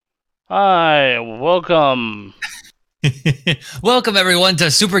Hi, welcome. Welcome everyone to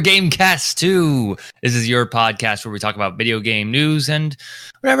Super Game Cast 2. This is your podcast where we talk about video game news and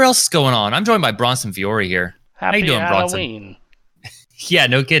whatever else is going on. I'm joined by Bronson Fiore here. Happy How you doing, Halloween. Bronson? Yeah,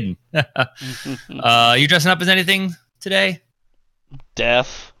 no kidding. You dressing up as anything today?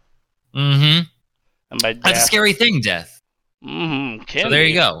 Death. Mm-hmm. And by death. That's a scary thing, death. Mm-hmm. So there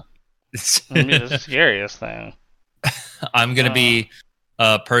you go. It's gonna be the scariest thing. I'm gonna be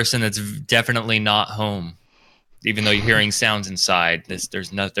a person that's definitely not home. Even though you're hearing sounds inside,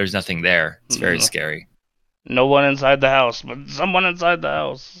 there's nothing there. It's very scary. No one inside the house, but someone inside the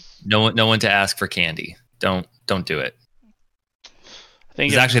house. No one to ask for candy. Don't do it. I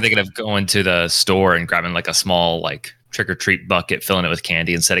was actually thinking of going to the store and grabbing like a small like trick or treat bucket, filling it with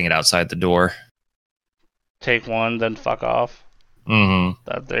candy, and setting it outside the door. Take one, then fuck off.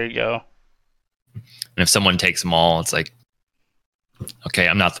 Mm-hmm. There you go. And if someone takes them all, it's like, okay,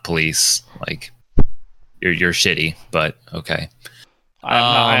 I'm not the police. Like, you're shitty, but okay.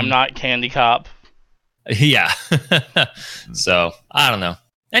 I'm not Candy Cop. Yeah. So I don't know.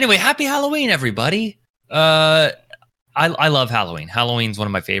 Anyway, happy Halloween, everybody. I love Halloween. Halloween's one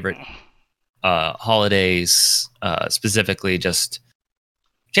of my favorite holidays. Specifically, just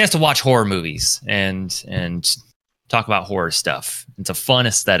a chance to watch horror movies and talk about horror stuff. It's a fun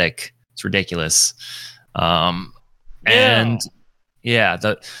aesthetic. It's ridiculous. And yeah,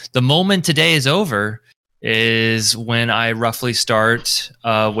 the moment today is over is when I roughly start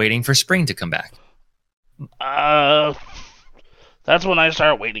waiting for spring to come back. That's when I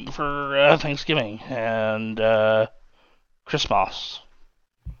start waiting for Thanksgiving and Christmas.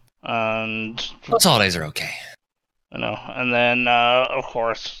 And those holidays are okay. You know, and then of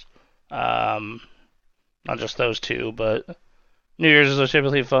course, not just those two, but New Year's is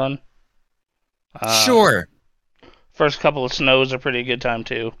typically fun. Sure. First couple of snows are pretty good time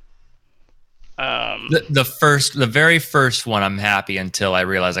too. The very first one, I'm happy until I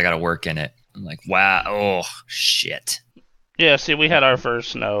realize I got to work in it. I'm like, wow, oh shit. Yeah, see, we had our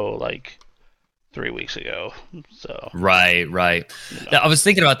first snow like 3 weeks ago. So right. You know. I was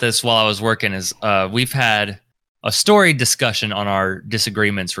thinking about this while I was working. We've had a storied discussion on our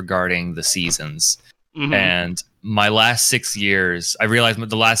disagreements regarding the seasons. Mm-hmm. And my last 6 years, I realized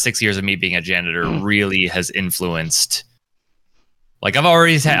the last 6 years of me being a janitor really has influenced. Like I've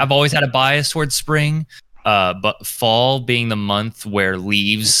always had a bias towards spring, but fall being the month where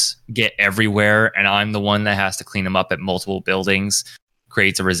leaves get everywhere, and I'm the one that has to clean them up at multiple buildings,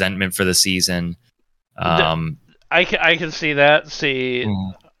 creates a resentment for the season. I can see that. See,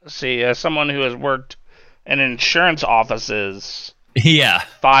 as someone who has worked in insurance offices,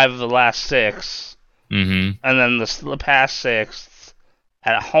 5 of the last 6. Mm-hmm. And then the past 6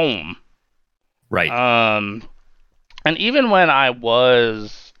 at home. Right. And even when I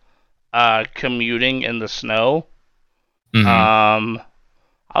was commuting in the snow, I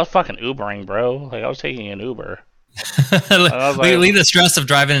was fucking Ubering, bro. Like, I was taking an Uber. Leave the stress of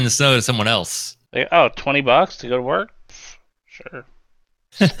driving in the snow to someone else. Like, oh, $20 to go to work? Sure.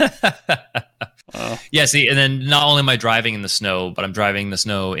 Yeah, see, and then not only am I driving in the snow, but I'm driving the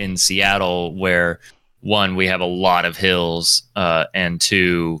snow in Seattle, where 1, we have a lot of hills, and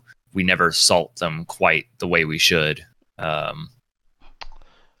 2, we never salt them quite the way we should.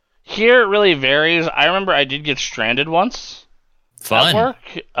 Here it really varies. I remember I did get stranded once. Fun. At work,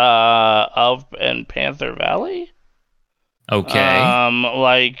 up in Panther Valley.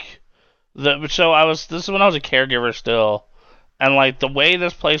 Okay. This is when I was a caregiver still, and like the way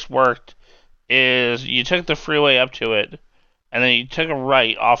this place worked is you took the freeway up to it, and then you took a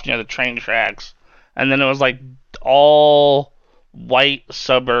right off near the train tracks, and then it was like all white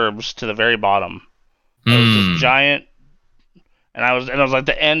suburbs to the very bottom. It was this giant, and it was like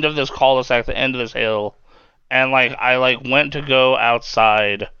the end of this cul-de-sac, the end of this hill, and like I like went to go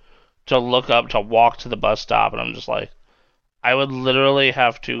outside to look up to walk to the bus stop, and I'm just like, I would literally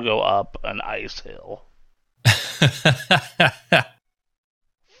have to go up an ice hill.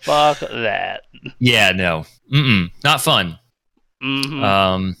 Fuck that. Yeah, no. Not fun.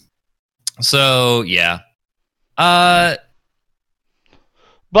 Mm-hmm. So, yeah.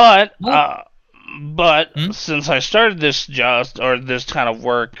 But since I started this this kind of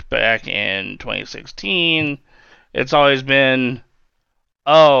work back in 2016, it's always been,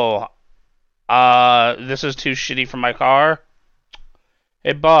 this is too shitty for my car.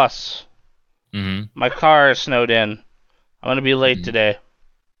 Hey, boss. My car is snowed in. I'm going to be late today.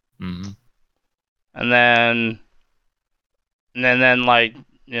 And then, like,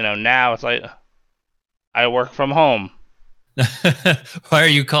 you know, now it's like, I work from home. Why are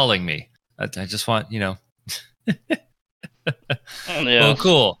you calling me? I just want, you know. Yes. Well,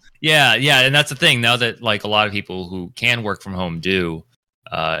 cool. Yeah, and that's the thing. Now that like a lot of people who can work from home do,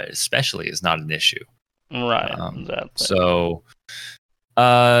 especially is not an issue. Right. Exactly. So,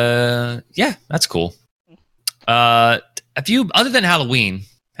 yeah, that's cool. Have you, other than Halloween?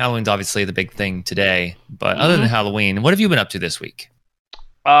 Halloween's obviously the big thing today, but other than Halloween, what have you been up to this week?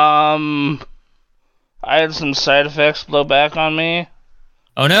 I had some side effects blow back on me.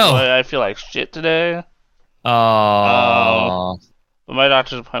 Oh no! I feel like shit today. Oh. But my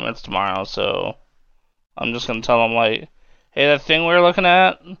doctor's appointment's tomorrow, so I'm just gonna tell them like, hey, that thing we were looking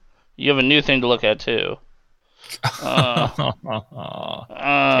at, you have a new thing to look at too. Damn.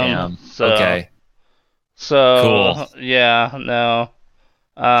 Okay. So cool. Yeah, no.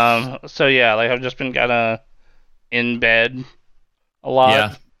 So yeah, like I've just been kind of in bed a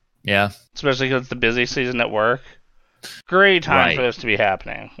lot. Yeah. Especially because it's the busy season at work. Great time for this to be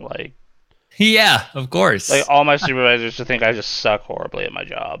happening. Like. Yeah, of course. Like all my supervisors just think I just suck horribly at my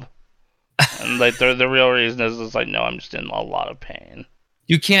job, and like the real reason is like no, I'm just in a lot of pain.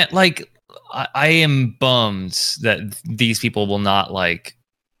 You can't like. I am bummed that these people will not like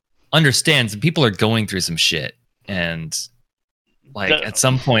understand. Some people are going through some shit, and like at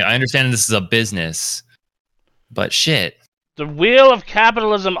some point, I understand this is a business, but shit. The wheel of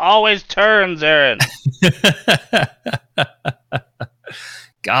capitalism always turns, Aaron.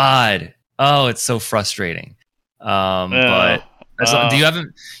 God. Oh, it's so frustrating. But do you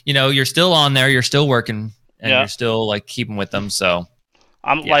haven't, you're still on there, you're still working, and you're still like keeping with them. So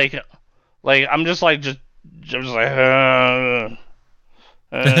I'm like I'm just like I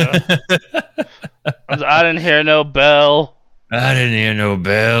didn't hear no bell.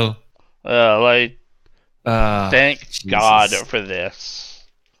 Thank Jesus. God for this.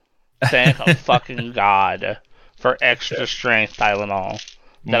 Thank fucking God for extra strength Tylenol.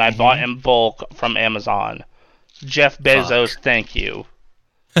 That I bought in bulk from Amazon. Jeff Bezos, thank you.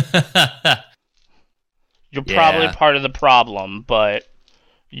 You're probably part of the problem, but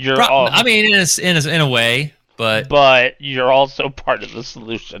you're I mean, in a way, but you're also part of the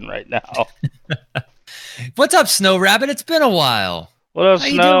solution right now. What's up, Snow Rabbit? It's been a while. What up,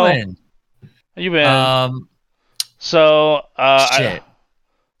 Snow? How you doing? How you been? So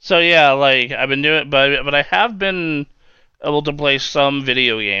yeah, like I've been doing, but I have been able to play some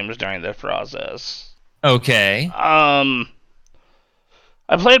video games during the process. Okay. I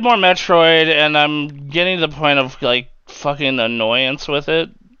played more Metroid, and I'm getting to the point of like fucking annoyance with it.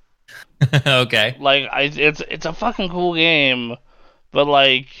 Okay. Like it's a fucking cool game, but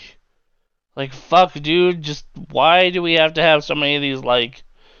like fuck, dude, just why do we have to have so many of these like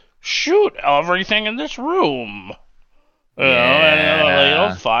shoot everything in this room? You know,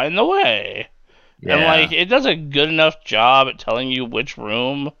 and you'll find the way. Yeah. And like it does a good enough job at telling you which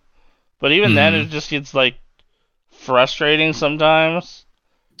room, but even then it just gets like frustrating sometimes.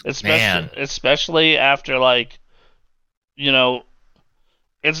 Especially after like,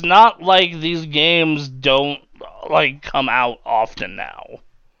 it's not like these games don't like come out often now.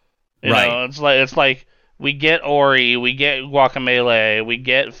 You know, it's like we get Ori, we get Guacamelee, we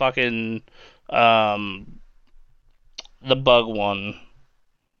get fucking the bug one.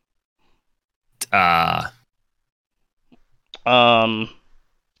 The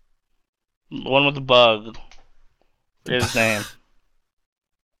one with the bug. His name.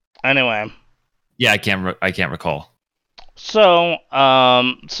 Anyway. Yeah, I can't recall. So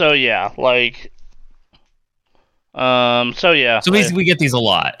yeah, like. So yeah. So we get these a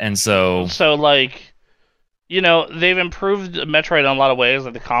lot, and so like, they've improved Metroid in a lot of ways.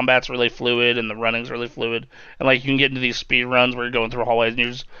 Like the combat's really fluid and the running's really fluid, and like you can get into these speed runs where you're going through hallways and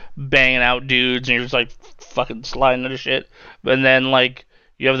you're just banging out dudes and you're just like fucking sliding into shit. But then like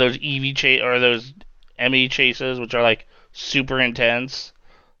you have those those ME chases, which are like super intense.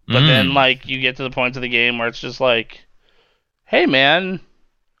 But then like you get to the points of the game where it's just like, hey man,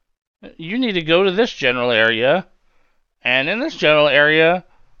 you need to go to this general area, and in this general area,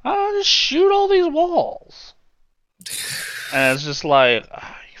 just shoot all these walls. And it's just like,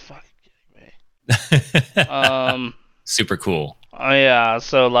 you fucking kidding me. Super cool. Yeah,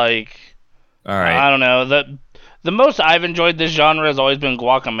 so like, all right. I don't know. The most I've enjoyed this genre has always been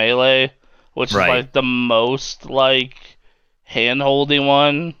Guacamelee, which is like the most like hand-holdy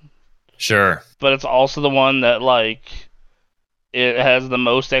one. Sure. But it's also the one that like it has the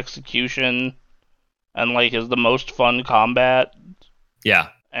most execution and like is the most fun combat. Yeah.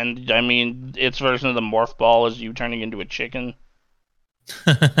 And I mean, its version of the morph ball is you turning into a chicken.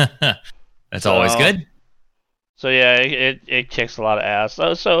 That's always good. So yeah, it kicks a lot of ass.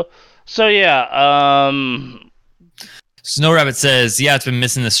 So yeah. Snow Rabbit says, "Yeah, it's been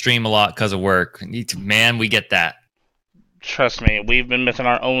missing the stream a lot because of work. Man, we get that. Trust me, we've been missing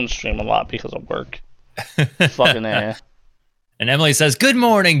our own stream a lot because of work. Fucking A. And Emily says, "Good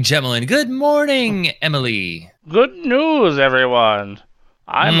morning, Gemelin. Good morning, Emily. Good news, everyone.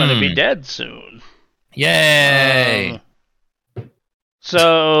 I'm gonna be dead soon. Yay!"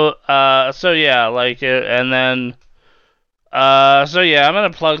 So yeah, like it, and then, so yeah, I'm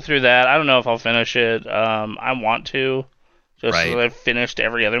gonna plug through that. I don't know if I'll finish it. I want to, just Right. so I've finished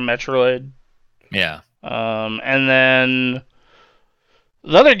every other Metroid. Yeah. And then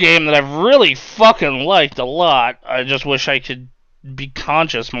the other game that I've really fucking liked a lot, I just wish I could be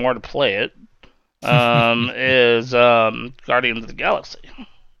conscious more to play it, is Guardians of the Galaxy.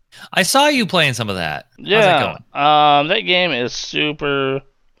 I saw you playing some of that. Yeah. How's that going? That game is super.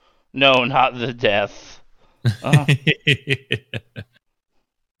 No, not the death.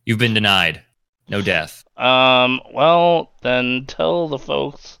 You've been denied. No death. Well, then tell the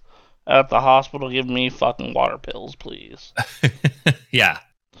folks at the hospital to give me fucking water pills, please. Yeah.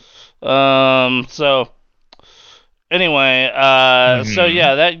 So anyway, so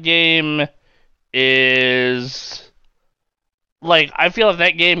yeah, that game is like, I feel if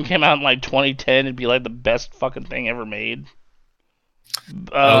that game came out in like 2010, it'd be like the best fucking thing ever made.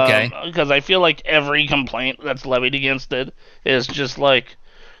 Okay. Because I feel like every complaint that's levied against it is just like,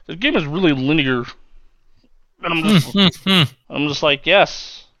 the game is really linear. And I'm just like,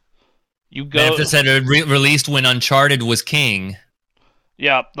 yes. You go. Man, if this had released when Uncharted was king.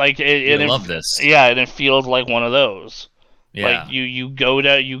 Yeah, like I love this. Yeah, and it feels like one of those. Yeah. Like you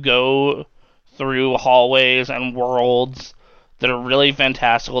go through hallways and worlds that are really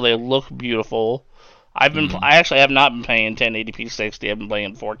fantastical. They look beautiful. I actually have not been playing in 1080p 60. I've been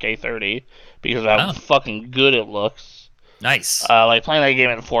playing in 4K 30 because of how fucking good it looks. Nice. Like playing that game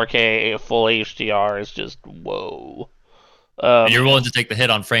in 4K full HDR is just whoa. And you're willing to take the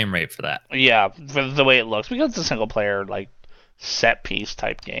hit on frame rate for that? Yeah, for the way it looks, because it's a single player like set piece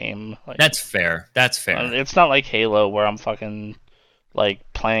type game. Like, that's fair. That's fair. It's not like Halo where I'm fucking like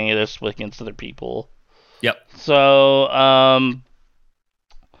playing this against other people. Yep. So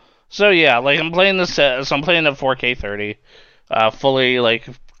so yeah, like I'm playing this. So I'm playing at 4K 30, fully like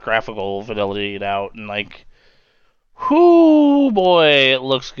graphical fidelity out, and like, whoo boy, it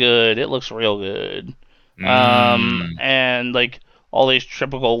looks good. It looks real good. And like all these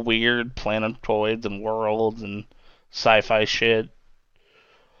typical weird planetoids and worlds and sci-fi shit.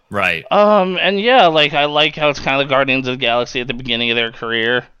 Right. And yeah, like I like how it's kind of Guardians of the Galaxy at the beginning of their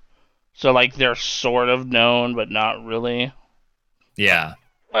career. So like they're sort of known, but not really. Yeah.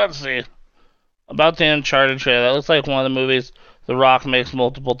 Let's see. About the Uncharted trailer, that looks like one of the movies The Rock makes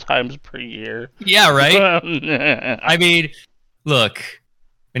multiple times per year. Yeah, right? I mean, look,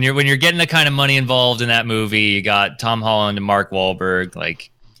 when you're getting the kind of money involved in that movie, you got Tom Holland and Mark Wahlberg,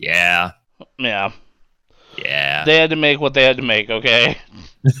 like, yeah. Yeah. Yeah. They had to make what they had to make, okay?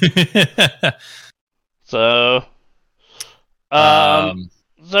 So I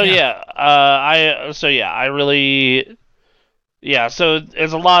really, so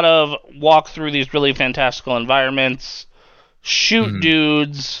there's a lot of walk through these really fantastical environments, shoot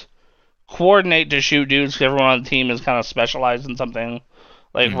dudes, coordinate to shoot dudes, because everyone on the team is kind of specialized in something.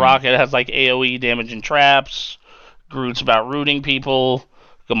 Like Rocket has like AoE damage and traps, Groot's about rooting people,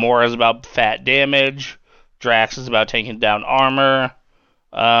 Gamora's about fat damage, Drax is about taking down armor,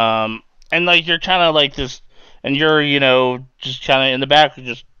 and like you're kind of like this, and you're, you know, just kind of in the back,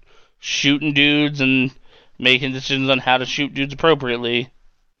 just shooting dudes and making decisions on how to shoot dudes appropriately.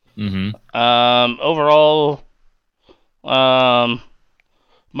 Overall, Mark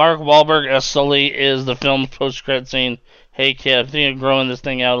Wahlberg as Sully is the film's post-credit scene. Hey kid, I'm thinking of growing this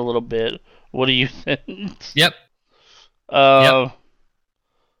thing out a little bit. What do you think? Yep.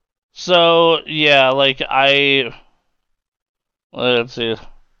 So yeah, like let's see.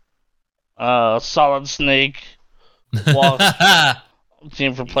 Solid Snake team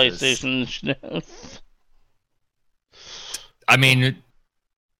for PlayStation. I mean,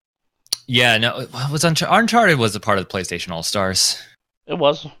 yeah, no, was Uncharted was a part of the PlayStation All Stars. It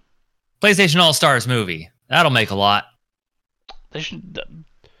was PlayStation All Stars movie. That'll make a lot.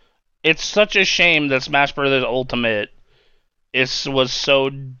 It's such a shame that Smash Bros. Ultimate was so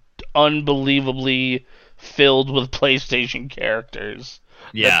unbelievably filled with PlayStation characters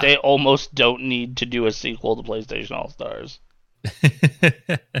that they almost don't need to do a sequel to PlayStation All Stars.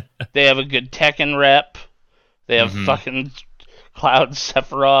 They have a good Tekken rep. They have fucking Cloud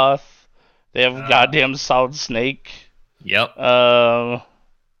Sephiroth. They have goddamn Solid Snake. Yep.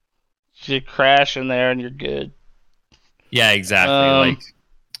 You crash in there and you're good. Yeah, exactly.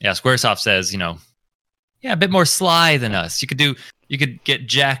 Squaresoft says, a bit more Sly than us. You could get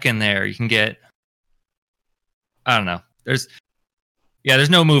Jack in there. You can get, I don't know. There's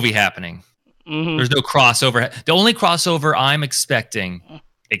no movie happening. Mm-hmm. There's no crossover. The only crossover I'm expecting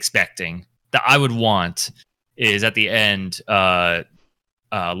that I would want is at the end.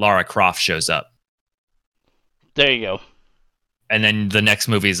 Lara Croft shows up. There you go. And then the next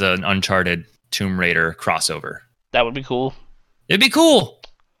movie is an Uncharted Tomb Raider crossover. That would be cool. It'd be cool.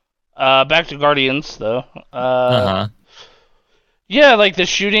 Back to Guardians though. Yeah, like the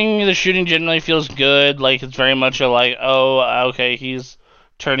shooting generally feels good. Like it's very much a like, oh, okay, he's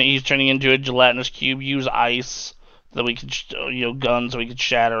turning into a gelatinous cube. Use ice that we could, guns so we could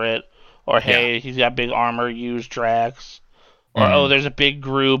shatter it. Or hey, he's got big armor. Use Drax. Or oh, there's a big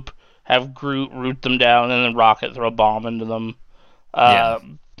group. Have Groot root them down, and then Rocket throw a bomb into them.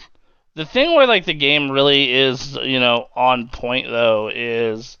 The thing where like the game really is, on point though,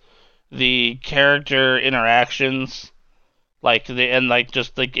 is the character interactions.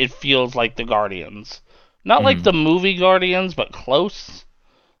 It feels like the Guardians, not like the movie Guardians, but close.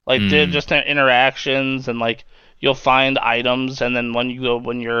 Like they're just their interactions, and like you'll find items, and then when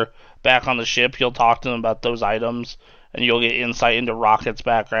you're back on the ship, you'll talk to them about those items, and you'll get insight into Rocket's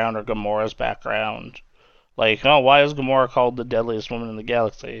background or Gamora's background. Like, oh, why is Gamora called the deadliest woman in the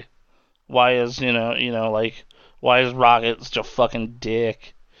galaxy? Why is why is Rocket such a fucking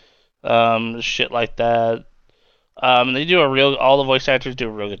dick? Shit like that. They do all the voice actors do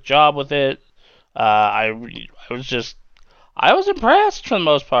a real good job with it. I was impressed for the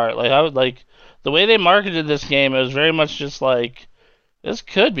most part. Like I was like the way they marketed this game. It was very much just like this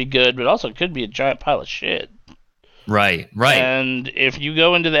could be good, but also could be a giant pile of shit. Right. And if you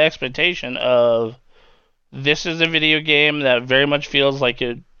go into the expectation of this is a video game that very much feels like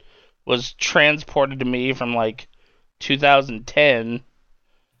it was transported to me from like 2010,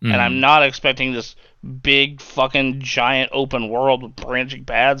 and I'm not expecting this big fucking giant open world with branching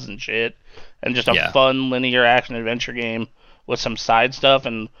paths and shit, and just a fun linear action adventure game with some side stuff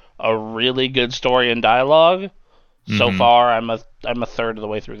and a really good story and dialogue. So far, I'm a third of the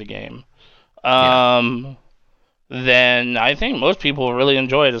way through the game. Then I think most people will really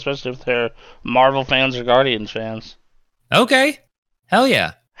enjoy it, especially if they're Marvel fans or Guardians fans. Okay. Hell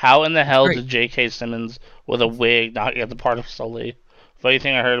yeah. How in the hell did J.K. Simmons with a wig not get the part of Sully? Funny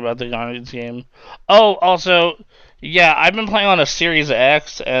thing I heard about the Guardians game. Oh, also, yeah, I've been playing on a Series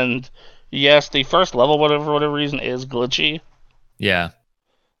X, and yes, the first level, for whatever reason, is glitchy. Yeah.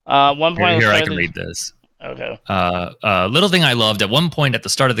 One point here I can read this. Okay. Little thing I loved, at one point at the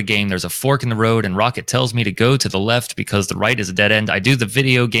start of the game, there's a fork in the road, and Rocket tells me to go to the left because the right is a dead end. I do the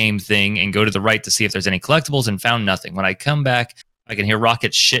video game thing and go to the right to see if there's any collectibles and found nothing. When I come back, I can hear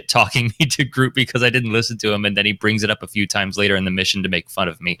Rocket shit talking me to Groot because I didn't listen to him, and then he brings it up a few times later in the mission to make fun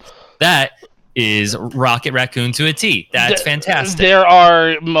of me. That is Rocket Raccoon to a T. That's fantastic. There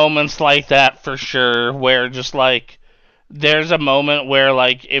are moments like that for sure, where just like there's a moment where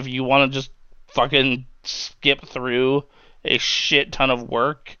like if you want to just fucking skip through a shit ton of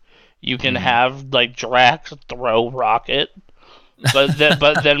work, you can have like Drax throw Rocket, but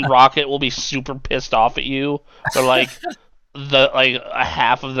then Rocket will be super pissed off at you for like a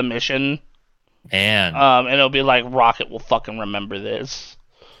half of the mission, and it'll be like Rocket will fucking remember this.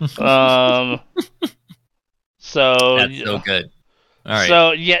 So that's so good. All right.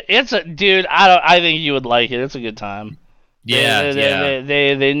 So yeah, it's a dude. I think you would like it. It's a good time.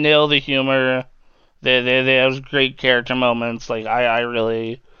 They nail the humor. They have great character moments. Like I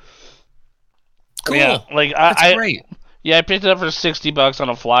really cool. Yeah, like That's great. Yeah, I picked it up for $60 on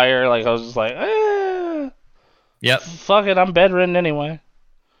a flyer. Like I was just like, yep. Fuck it, I'm bedridden anyway.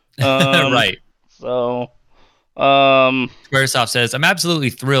 Right. So, Squaresoft says, I'm absolutely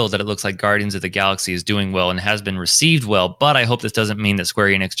thrilled that it looks like Guardians of the Galaxy is doing well and has been received well, but I hope this doesn't mean that Square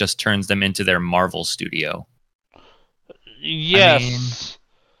Enix just turns them into their Marvel studio. Yes.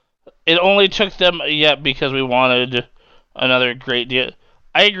 It only took them because we wanted another great deal.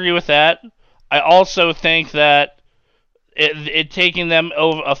 I agree with that. I also think that it taking them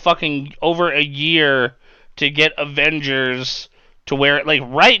over a year to get Avengers to where like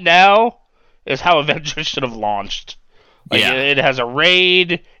right now is how Avengers should have launched. Like it has a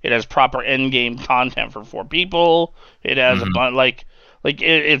raid, it has proper end game content for 4 people. It has a bunch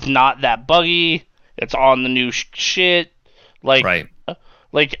it's not that buggy. It's on the new shit. Like right.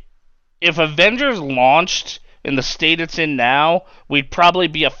 Like if Avengers launched in the state it's in now, we'd probably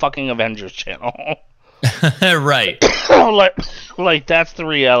be a fucking Avengers channel. Right. like that's the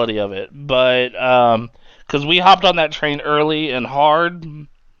reality of it. But because we hopped on that train early and hard.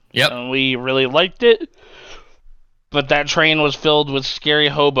 Yep. And we really liked it. But that train was filled with scary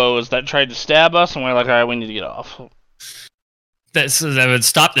hobos that tried to stab us, and we're like, all right, we need to get off. That would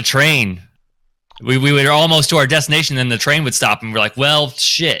stop the train. We were almost to our destination, then the train would stop, and we're like, well,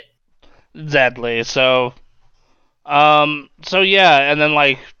 shit. Exactly. So yeah, and then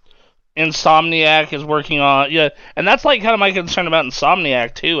like Insomniac is working on and that's like kind of my concern about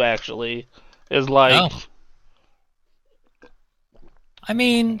Insomniac too. Actually, is like, I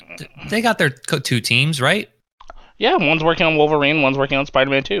mean, they got their 2 teams, right? Yeah, one's working on Wolverine, one's working on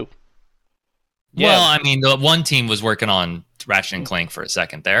Spider-Man 2. Yeah. Well, I mean, the one team was working on Ratchet and Clank for a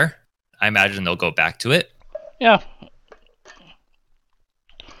second there. I imagine they'll go back to it. Yeah.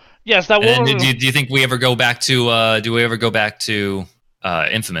 Yes, that will. Do you think we ever go back to? Do we ever go back to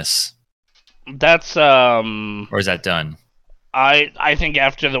Infamous? That's Or is that done? I think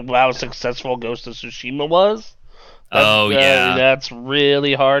after how successful Ghost of Tsushima was. That's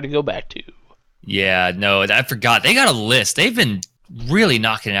really hard to go back to. Yeah, no, I forgot. They got a list. They've been really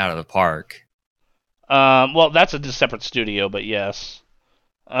knocking it out of the park. Well, that's a separate studio, but yes.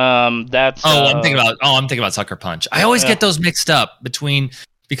 That's. I'm thinking about Sucker Punch. I always get those mixed up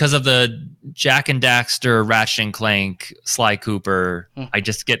because of the Jak and Daxter, Ratchet and Clank, Sly Cooper. I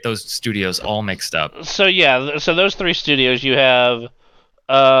just get those studios all mixed up. So those 3 studios you have.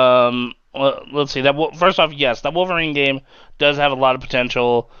 Well, let's see. First off, yes, that Wolverine game does have a lot of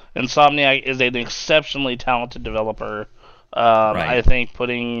potential. Insomniac is an exceptionally talented developer. Right. I think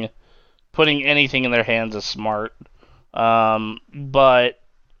putting anything in their hands is smart. But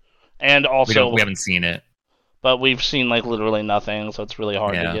and also we haven't seen it. But we've seen like literally nothing, so it's really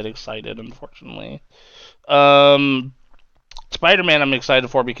hard to get excited, unfortunately. Spider-Man I'm excited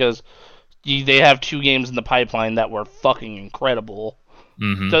for because they have 2 games in the pipeline that were fucking incredible.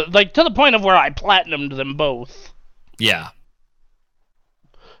 Mm-hmm. To the point of where I platinumed them both. Yeah.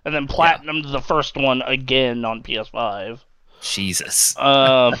 And then platinumed the first one again on PS5. Jesus.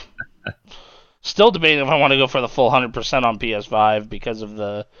 Still debating if I want to go for the full 100% on PS5 because of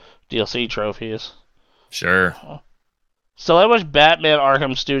the DLC trophies. Sure. So I wish Batman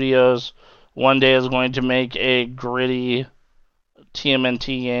Arkham Studios one day is going to make a gritty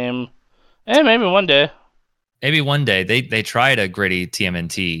TMNT game. Maybe one day. Maybe one day. They tried a gritty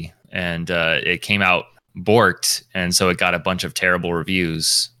TMNT, and it came out borked, and so it got a bunch of terrible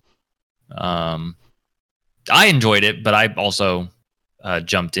reviews. I enjoyed it, but I also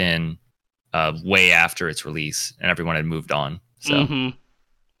jumped in way after its release, and everyone had moved on. So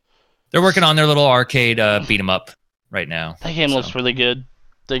they're working on their little arcade beat 'em up right now. That game looks really good.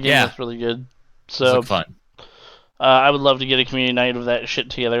 Looks really good. So looks fun. I would love to get a community night of that shit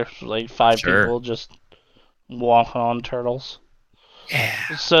together, like 5 people just walk on turtles.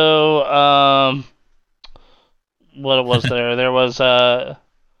 Yeah. So what was there? There was the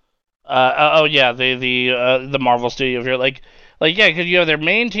Marvel studio here, because you have their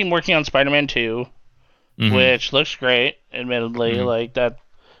main team working on Spider-Man 2, which looks great, admittedly, like that,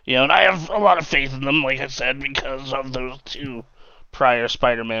 and I have a lot of faith in them, like I said, because of those 2 prior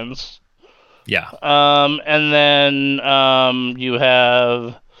Spider-Mans. Yeah. And then you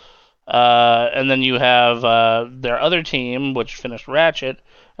have their other team, which finished Ratchet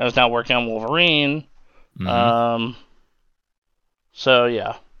and is now working on Wolverine. So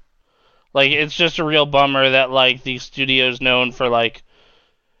yeah, like it's just a real bummer that like these studios known for like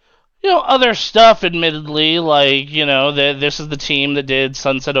other stuff, admittedly, like this is the team that did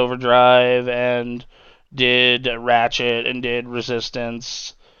Sunset Overdrive and did Ratchet and did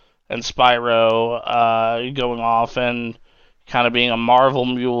Resistance and Spyro, going off and kind of being a Marvel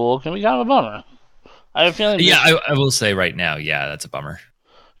mule can be kind of a bummer. I have a feeling. Yeah, I will say right now, that's a bummer.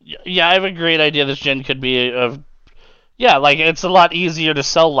 Yeah, I have a great idea this gen could be it's a lot easier to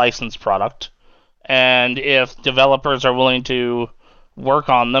sell licensed product, and if developers are willing to work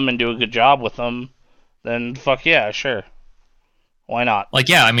on them and do a good job with them, then fuck yeah, sure. Why not?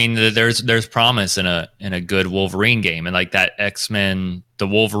 I mean, there's promise in a good Wolverine game, and like that X-Men, the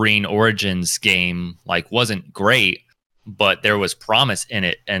Wolverine Origins game, wasn't great, but there was promise in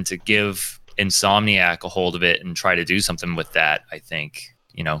it, and to give Insomniac a hold of it and try to do something with that, I think,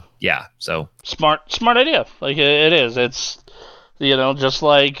 so smart idea. Like it is. It's just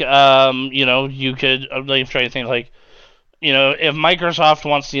like you could. I'm trying to think if Microsoft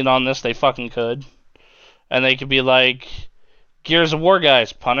wants to get on this, they fucking could, and they could be like, Gears of War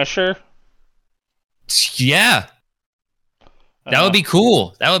guys, Punisher. Yeah, that would be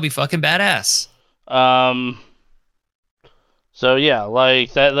cool. That would be fucking badass. So yeah,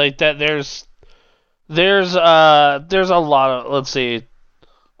 like that. There's a lot of let's see.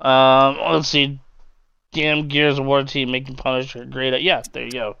 Damn Gears of War team making Punisher great. Yeah, there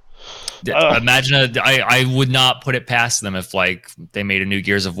you go. Imagine I would not put it past them if they made a new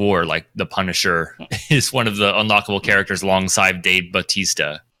Gears of War, like the Punisher is one of the unlockable characters alongside Dave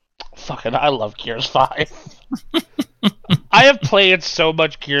Bautista. I love Gears 5. I have played so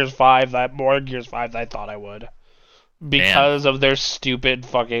much Gears 5 more Gears 5 than I thought I would. Because of their stupid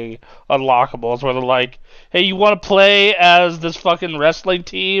fucking unlockables where they're like, hey, you want to play as this fucking wrestling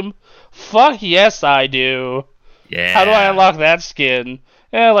team? Fuck yes, I do. Yeah. How do I unlock that skin?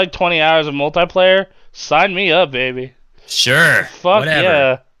 Yeah, like 20 hours of multiplayer? Sign me up, baby. Sure. Fuck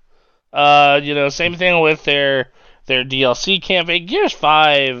whatever. yeah. Same thing with their DLC campaign. Gears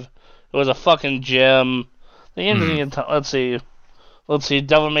 5 was a fucking gem. Let's see,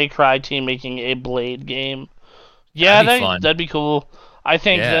 Devil May Cry team making a Blade game. Yeah, that'd be cool. I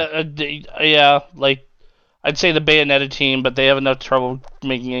think that, I'd say the Bayonetta team, but they have enough trouble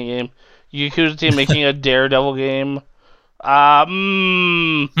making a game. Yakuza team making a Daredevil game. That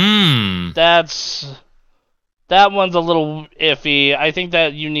one's a little iffy. I think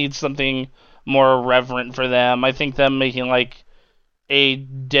that you need something more irreverent for them. I think them making like a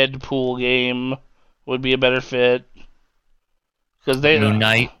Deadpool game would be a better fit. Moon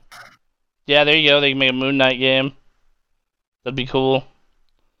Knight. Yeah, there you go. They can make a Moon Knight game. That'd be cool.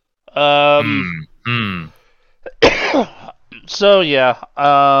 So yeah.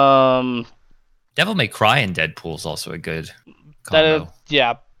 Devil May Cry and Deadpool is also a good combo.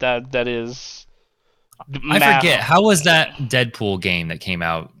 That is. I forget, how was that Deadpool game that came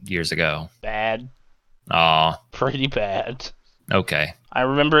out years ago? Bad. Aw. Pretty bad. Okay. I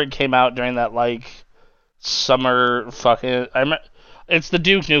remember it came out during that like summer fucking. It's the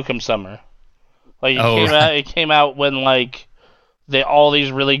Duke Nukem summer. Like it came out when like all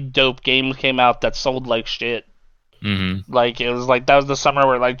these really dope games came out that sold like shit. Mm-hmm. Like it was like that was the summer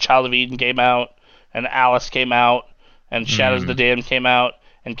where like Child of Eden came out and Alice came out and Shadows of the Damned came out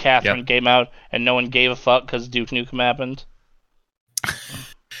and Catherine came out and no one gave a fuck because Duke Nukem happened. And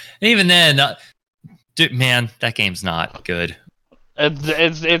even then, dude, man, that game's not good.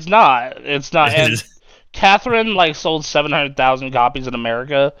 It's not. And Catherine like sold 700,000 copies in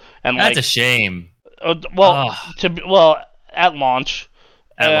America, and that's a shame. At launch.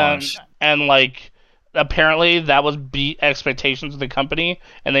 And like apparently that was beat expectations of the company,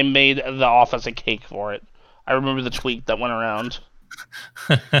 and they made The Office a cake for it. I remember the tweet that went around.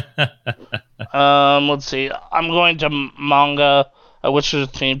 Let's see. I'm going to manga. A Witcher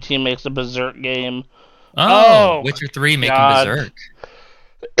 3 team makes a Berserk game. Witcher 3 making Berserk.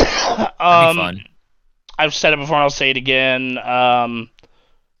 That'd be fun. I've said it before and I'll say it again.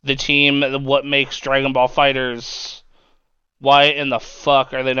 The team, what makes Dragon Ball FighterZ, why in the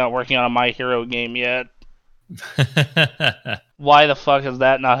fuck are they not working on a My Hero game yet? Why the fuck has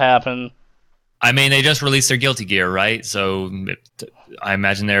that not happened? I mean, they just released their Guilty Gear, right? So I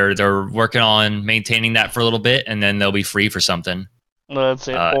imagine they're working on maintaining that for a little bit, and then they'll be free for something. Let's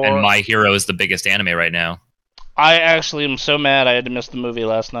see. And My Hero is the biggest anime right now. I actually am so mad I had to miss the movie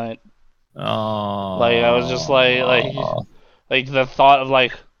last night. Oh. Like, I was just like the thought of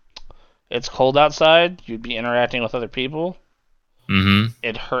like, it's cold outside, you'd be interacting with other people. Mm-hmm.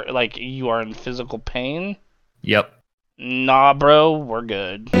 It hurt, like, you are in physical pain. Yep. Nah, bro, we're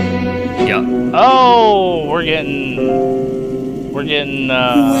good. Yep. Oh, we're getting,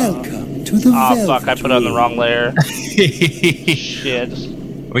 Welcome to the oh, fuck, I put on the wrong layer. Shit.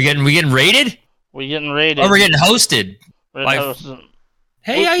 We getting raided? We're getting raided. Oh, we're getting hosted.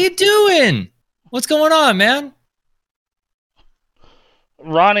 Hey, how you doing? What's going on, man?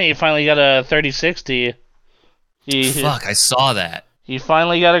 Ronnie finally got a 3060. Fuck, I saw that. He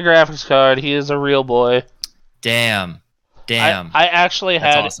finally got a graphics card. He is a real boy. Damn. I actually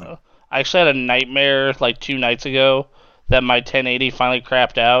had awesome. I actually had a nightmare like 2 nights ago that my 1080 finally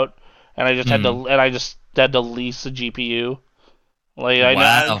crapped out, and I just had to lease a GPU. Like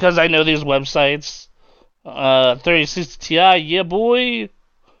because I know these websites. 3060 Ti, yeah boy.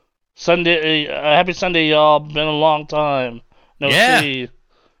 Sunday, happy Sunday, y'all. Been a long time. See.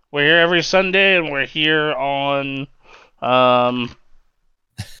 We're here every Sunday, and we're here on iTunes,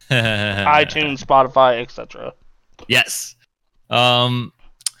 Spotify, etc. Yes. Okay,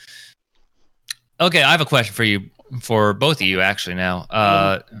 I have a question for both of you actually now.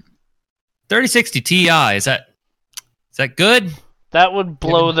 3060 Ti, is that good? That would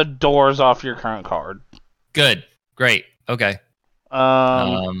blow the doors off your current card. Good. Great. Okay.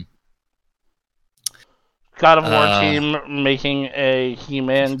 God of War team making a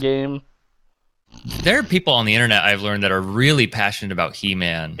He-Man game. There are people on the internet I've learned that are really passionate about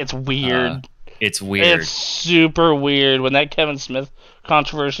He-Man. It's weird. It's weird. It's super weird. When that Kevin Smith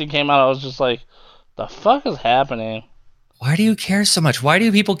controversy came out, I was just like, the fuck is happening? Why do you care so much? Why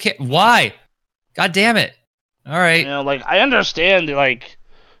do people care? Why? God damn it. All right. You know, like, I understand, like,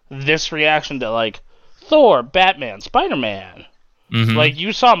 this reaction to, like, Thor, Batman, Spider-Man. Mm-hmm. Like,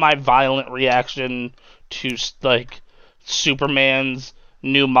 you saw my violent reaction to, like, Superman's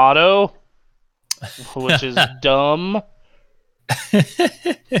new motto, which is dumb.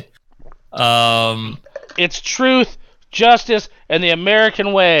 It's truth, justice, and the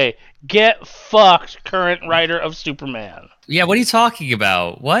American way. Get fucked, current writer of Superman. Yeah, what are you talking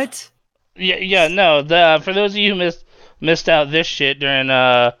about? What? Yeah, no. For those of you who missed out this shit during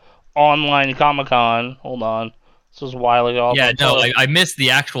online Comic-Con, hold on. This was a while ago. Yeah, no, I missed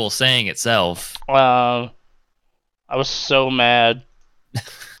the actual saying itself. I was so mad.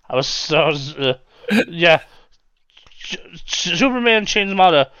 I was so... yeah. Superman changed the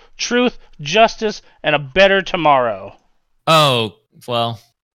motto. Truth, justice, and a better tomorrow. Oh, well.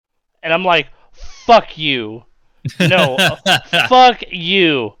 And I'm like, fuck you. No, fuck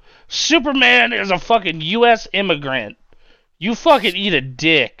you. Superman is a fucking U.S. immigrant. You fucking eat a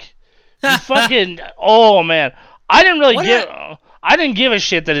dick. You fucking... Oh, man. I didn't give a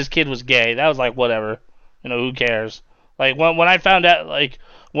shit that his kid was gay. That was like, whatever. You know, who cares? Like, when I found out, like,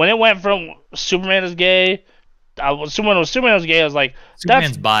 when it went from Superman is gay... Superman was gay, I was like...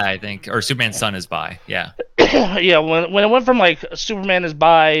 Superman's bi, I think. Or Superman's son is bi, yeah. Yeah, when it went from, like, Superman is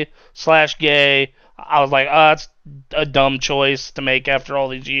bi / gay, I was like, it's a dumb choice to make after all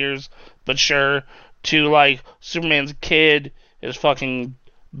these years. But sure. To, like, Superman's kid is fucking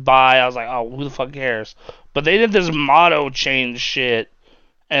bi, I was like, oh, who the fuck cares? But they did this motto change shit,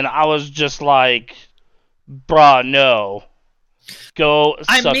 and I was just like, bruh, no. Go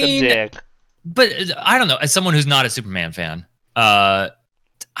suck a dick. But I don't know. As someone who's not a Superman fan, I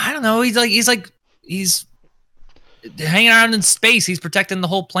don't know. He's hanging around in space. He's protecting the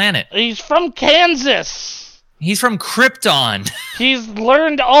whole planet. He's from Kansas. He's from Krypton. He's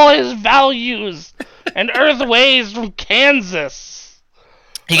learned all his values and Earth ways from Kansas.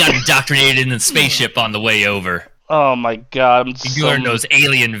 He got indoctrinated in the spaceship on the way over. Oh my god, He learned those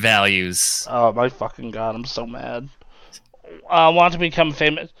alien values. Oh my fucking god, I'm so mad. Want to become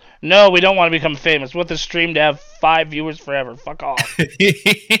famous? No, we don't want to become famous. We want the stream to have 5 viewers forever. Fuck off.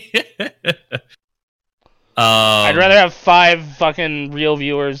 I'd rather have 5 fucking real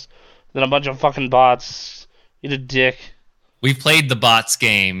viewers than a bunch of fucking bots. Eat a dick. We played the bots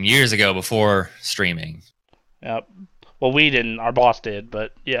game years ago before streaming. Yep. Well, we didn't. Our boss did,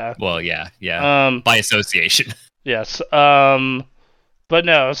 but yeah. Well, yeah. By association. Yes. But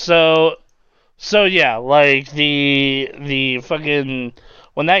no. So yeah, like the fucking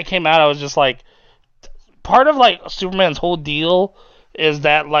when that came out, I was just like, part of like Superman's whole deal is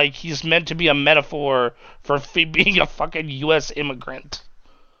that like he's meant to be a metaphor for being a fucking U.S. immigrant.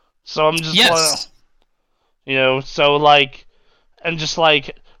 So I'm just so like, and just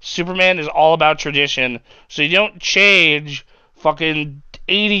like Superman is all about tradition, so you don't change fucking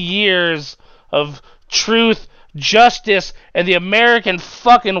 80 years of truth, justice, and the American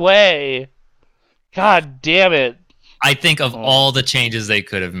fucking way. God damn it. I think of all the changes they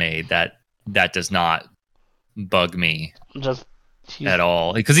could have made, that does not bug me at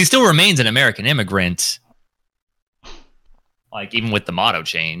all. Because he still remains an American immigrant. Like, even with the motto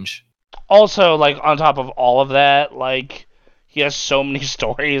change. Also, like, on top of all of that, like, he has so many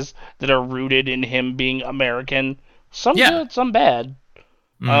stories that are rooted in him being American. Some good, some bad.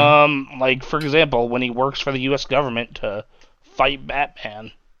 Mm-hmm. Like, for example, when he works for the U.S. government to fight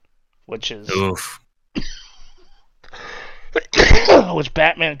Batman, which is... Oof. which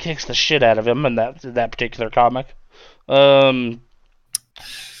Batman kicks the shit out of him in that particular comic. I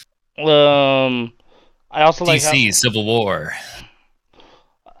also like DC Civil War.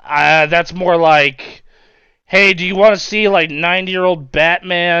 That's more like, hey, do you want to see like 90-year-old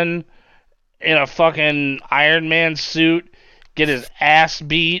Batman in a fucking Iron Man suit get his ass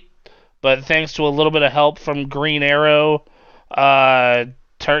beat, but thanks to a little bit of help from Green Arrow,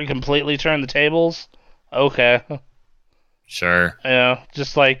 completely turn the tables? Okay. Sure. Yeah,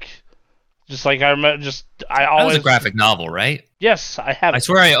 just like I remember. I always. That was a graphic novel, right? Yes, I have. I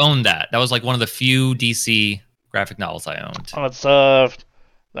swear I owned that. That was like one of the few DC graphic novels I owned. Oh, it's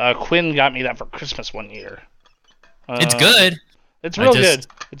Quinn got me that for Christmas one year. It's good. It's real good.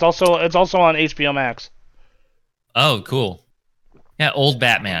 It's also on HBO Max. Oh, cool. Yeah, old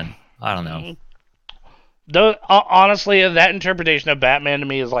Batman. I don't know. Honestly, that interpretation of Batman to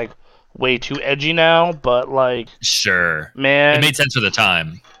me is like way too edgy now, but like, sure, man, it made sense for the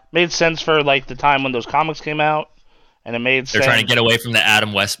time. Made sense for like the time when those comics came out, and it made sense. They're trying to get away from the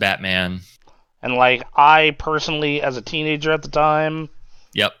Adam West Batman. And like, I personally, as a teenager at the time,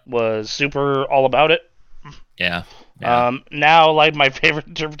 was super all about it. Yeah. Now, like, my favorite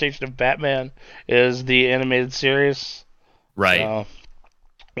interpretation of Batman is the animated series, right?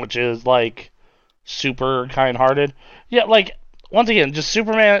 Which is like super kind-hearted. Yeah, like, once again, just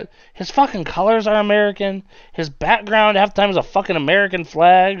Superman. His fucking colors are American. His background half the time is a fucking American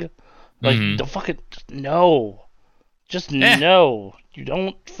flag. Like the fucking no, just no. You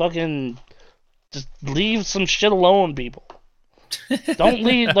don't fucking just leave some shit alone, people. Don't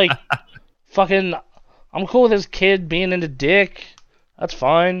leave like fucking. I'm cool with this kid being into Dick. That's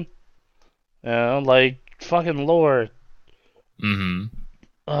fine. You know, like fucking Lord.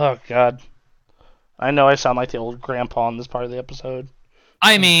 Oh God. I know I sound like the old grandpa in this part of the episode.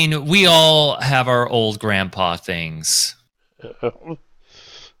 I mean, we all have our old grandpa things. I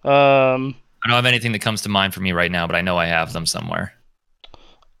don't have anything that comes to mind for me right now, but I know I have them somewhere.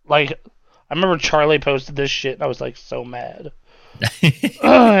 Like, I remember Charlie posted this shit, and I was like so mad.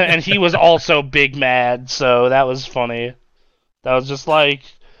 And he was also big mad, so that was funny. That was just like,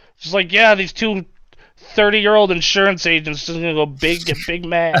 yeah, these two 30-year-old insurance agents just gonna go get big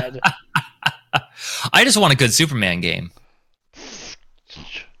mad. I just want a good Superman game.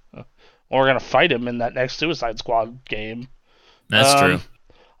 Or we're gonna fight him in that next Suicide Squad game. That's true.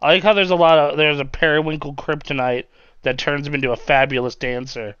 I like how there's a periwinkle kryptonite that turns him into a fabulous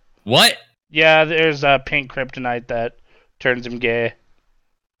dancer. What? Yeah, there's a pink kryptonite that turns him gay.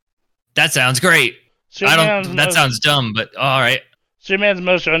 That sounds great. That sounds dumb, but all right. Superman's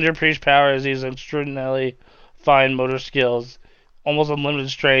most underappreciated power is his extraordinarily fine motor skills, almost unlimited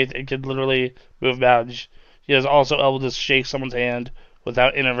strength, and can literally move mountains. He is also able to shake someone's hand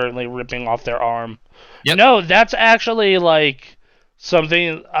without inadvertently ripping off their arm. Yep. No, that's actually like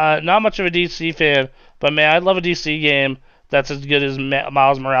something. Not much of a DC fan, but man, I love a DC game that's as good as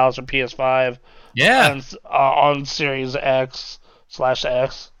Miles Morales or PS5. Yeah. On Series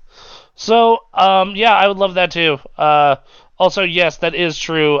X/X. So, yeah, I would love that too. Also, yes, that is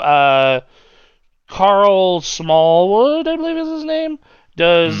true. Carl Smallwood, I believe is his name,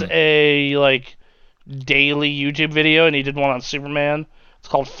 does a like daily YouTube video, and he did one on Superman. It's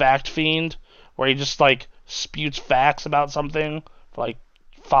called Fact Fiend, where he just like spouts facts about something for like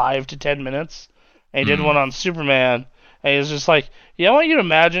 5 to 10 minutes. And he did one on Superman, and he's just like, yeah, I want you to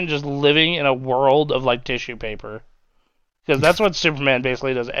imagine just living in a world of like tissue paper, because that's what Superman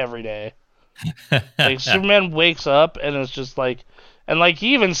basically does every day. Like Superman wakes up and it's just like, and like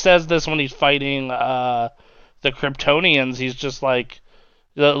he even says this when he's fighting the Kryptonians. He's just like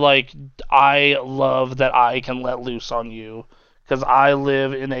I love that I can let loose on you, because I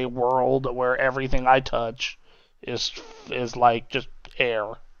live in a world where everything I touch is like just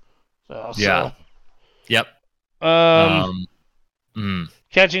air. Yeah. Yep.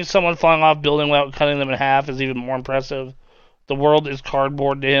 Catching someone falling off a building without cutting them in half is even more impressive. The world is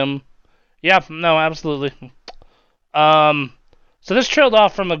cardboard to him. Yeah, no, absolutely. So this trailed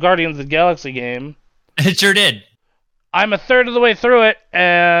off from the Guardians of the Galaxy game. It sure did. I'm a third of the way through it,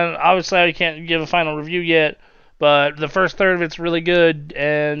 and obviously I can't give a final review yet, but the first third of it's really good,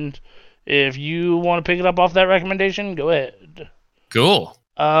 and if you want to pick it up off that recommendation, go ahead. Cool.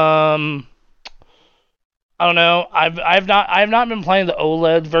 I don't know. I've not been playing the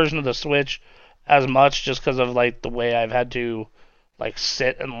OLED version of the Switch as much, just because of like the way I've had to like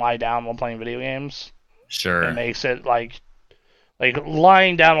sit and lie down while playing video games. Sure. It makes it like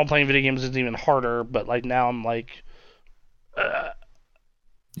lying down while playing video games is even harder, but like now I'm like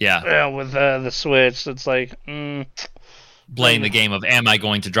with the Switch, it's like playing the game of, am I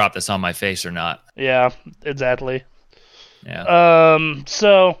going to drop this on my face or not? Yeah, exactly. Yeah.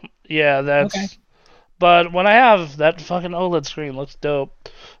 So yeah, that's okay. But when I have that fucking OLED screen, looks dope.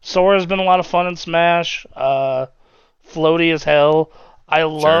 Sora's been a lot of fun in Smash. Floaty as hell. I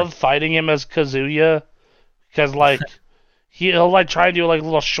love fighting him as Kazuya, because like he'll like try to do like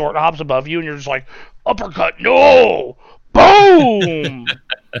little short hops above you, and you're just like, uppercut, no, boom,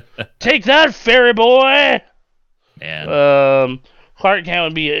 take that, fairy boy. Man. Clark Kent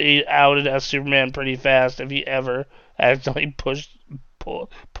would be outed as Superman pretty fast if he ever accidentally pushed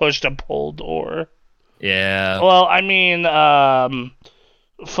a pull door. Yeah. Well, I mean,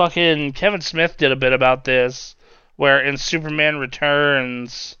 fucking Kevin Smith did a bit about this, where in Superman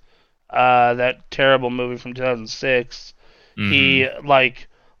Returns, that terrible movie from 2006, he, like,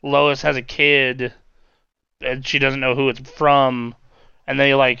 Lois has a kid, and she doesn't know who it's from, and then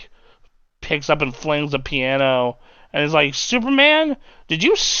he, like, picks up and flings a piano, and he's like, Superman, did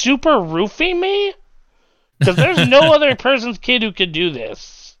you super roofie me? Because there's no other person's kid who could do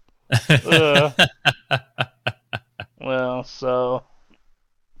this. Well, so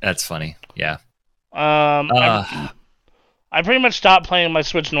that's funny. Yeah. I pretty much stopped playing my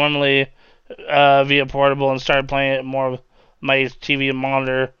Switch normally via portable and started playing it more with my TV and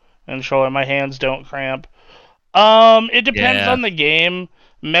monitor and controller. My hands don't cramp. It depends on the game.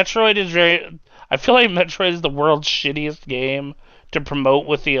 Metroid is I feel like Metroid is the world's shittiest game to promote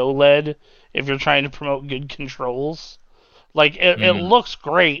with the OLED if you're trying to promote good controls. Like, it looks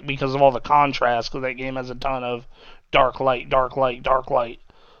great because of all the contrast, because that game has a ton of dark light, dark light, dark light.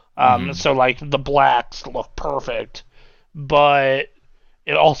 So, like, the blacks look perfect. But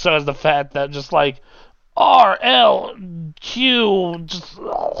it also has the fact that just, like, R, L, Q, just...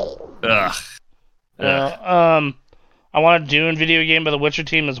 Ugh. I want a Dune video game by the Witcher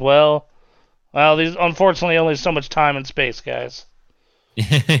team as well. Well, these unfortunately only so much time and space, guys.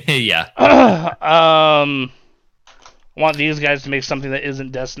 Yeah. I want these guys to make something that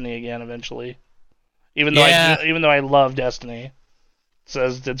isn't Destiny again eventually. Even though I love Destiny. It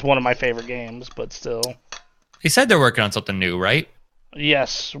says it's one of my favorite games, but still. He said they're working on something new, right?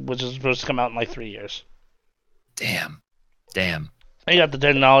 Yes, which is supposed to come out in like 3 years. Damn. They got the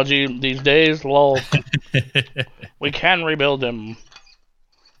technology these days, lol. We can rebuild him.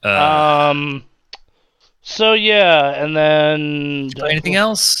 So yeah, and then anything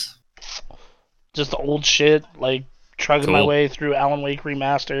else? Just old shit, like trugging my way through Alan Wake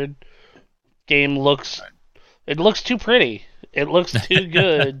Remastered. Game looks too pretty. It looks too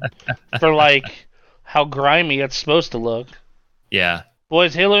good for like how grimy it's supposed to look. Yeah.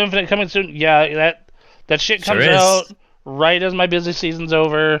 Boys, Halo Infinite coming soon. Yeah, that shit comes out right as my busy season's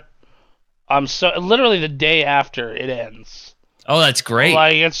over. Literally the day after it ends. Oh, that's great.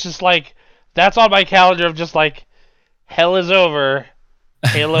 Like, it's just like, that's on my calendar of just like, hell is over,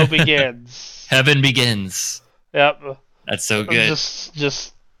 Halo begins. Heaven begins. Yep. That's so good.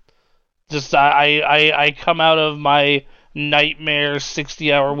 I come out of my nightmare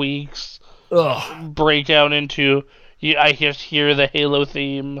 60-hour weeks, break out into, I just hear the Halo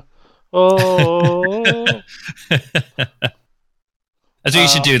theme. Oh. That's what you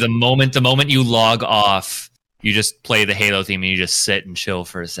should do. The moment you log off, you just play the Halo theme and you just sit and chill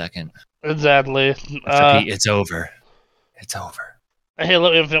for a second. Exactly. It's over. It's over.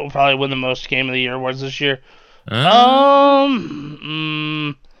 Halo Infinite will probably win the most Game of the Year awards this year. I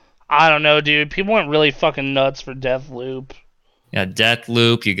don't know, dude. People went really fucking nuts for Deathloop. Yeah,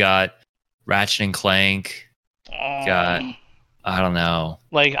 Deathloop. You got Ratchet and Clank. I don't know.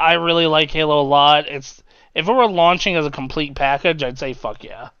 Like, I really like Halo a lot. If it were launching as a complete package, I'd say fuck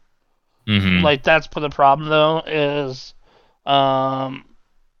yeah. Mm-hmm. Like, that's the problem though, is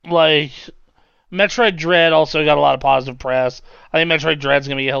like Metroid Dread also got a lot of positive press. I think Metroid Dread's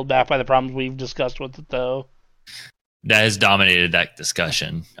gonna be held back by the problems we've discussed with it though. That has dominated that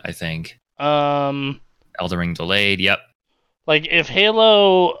discussion, I think. Elden Ring delayed, yep. Like, if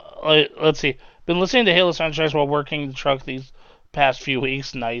Halo, let's see, been listening to Halo soundtracks while working the truck these past few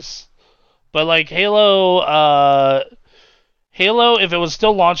weeks, nice. But like Halo, if it was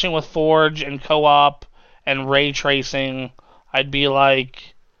still launching with Forge and co-op and ray tracing, I'd be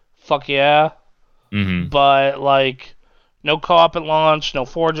like, fuck yeah. Mm-hmm. But like, no co-op at launch, no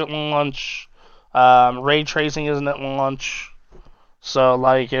Forge at launch, ray tracing isn't at launch. So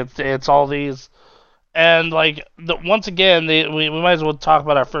like, it's all these, and like once again, we might as well talk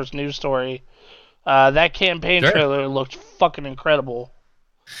about our first news story. That campaign trailer looked fucking incredible.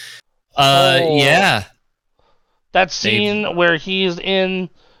 Yeah. That scene where he's in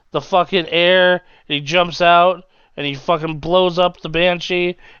the fucking air, and he jumps out, and he fucking blows up the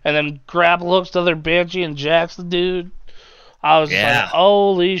Banshee, and then hooks the other Banshee and jacks the dude. I was like,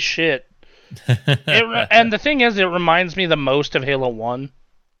 holy shit. And the thing is, it reminds me the most of Halo 1.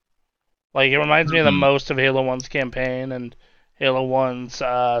 Like, it reminds me of the most of Halo 1's campaign and Halo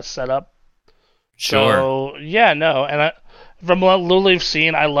 1's setup. Sure. So, yeah, no. And from what Luli's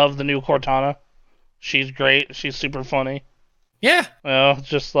seen, I love the new Cortana. She's great. She's super funny. Yeah. You know,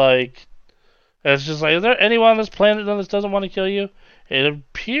 just like, is there anyone on this planet that doesn't want to kill you? It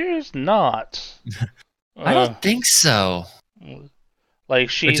appears not. I don't think so.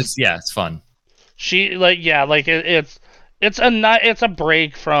 Like, it's fun. It's a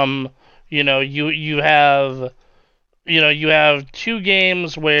break from, you have 2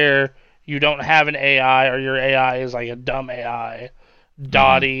 games where you don't have an AI, or your AI is like a dumb AI.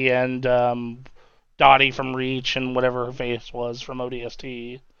 Dottie and Dottie from Reach and whatever her face was from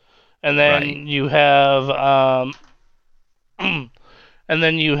ODST. And then you have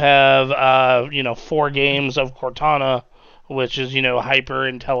 4 games of Cortana, which is, hyper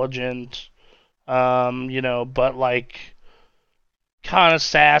intelligent, but like kind of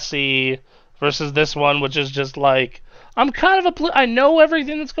sassy, versus this one, which is just like, I'm kind of I know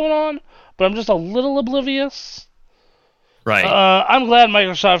everything that's going on, but I'm just a little oblivious. Right. I'm glad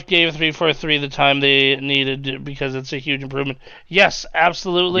Microsoft gave 343 the time they needed, because it's a huge improvement. Yes,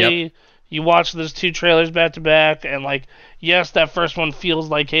 absolutely. Yep. you watch those two trailers back to back, and like, yes, that first one feels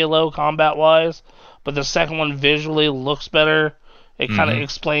like Halo combat wise, but the second one visually looks better. It kind of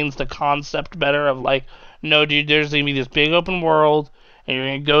explains the concept better of like, no, dude, there's gonna be this big open world, and you're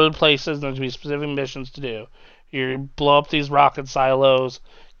gonna go to places, and there's gonna be specific missions to do. You're gonna blow up these rocket silos,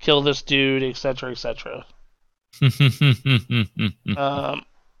 kill this dude, etc., etc. This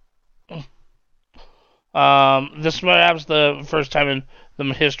perhaps the first time in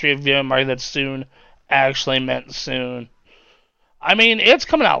the history of video Mario that soon actually meant soon. I mean, it's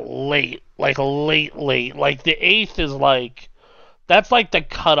coming out late, like late. Like the 8th is like, that's like the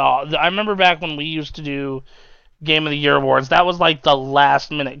cutoff. I remember back when we used to do Game of the Year awards, that was like the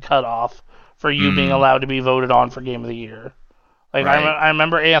last minute cutoff for you being allowed to be voted on for Game of the Year. Like right. I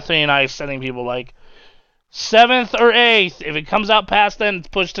remember Anthony and I sending people like 7th or 8th. If it comes out past then, it's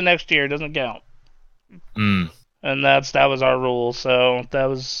pushed to next year. It doesn't count. And that was our rule. So that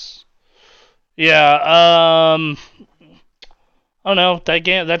was, yeah. Oh no,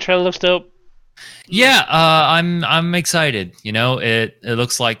 that trailer looks dope. Yeah, I'm excited. You know, it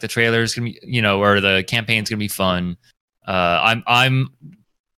looks like the trailer's gonna be, or the campaign's gonna be fun. I'm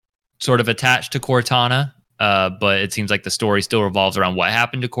sort of attached to Cortana, but it seems like the story still revolves around what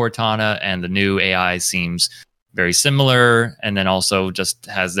happened to Cortana, and the new AI seems very similar, and then also just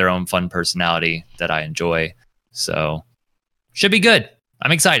has their own fun personality that I enjoy. So, should be good.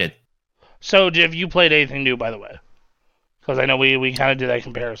 I'm excited. So, have you played anything new, by the way? Because I know we kind of did that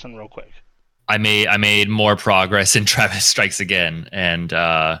comparison real quick. I made more progress in Travis Strikes Again, and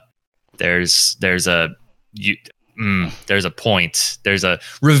there's a point, there's a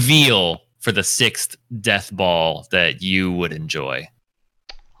reveal for the 6th death ball that you would enjoy.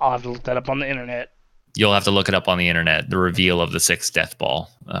 I'll have to look that up on the internet. You'll have to look it up on the internet, the reveal of the 6th death ball,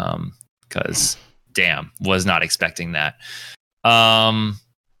 because damn, was not expecting that.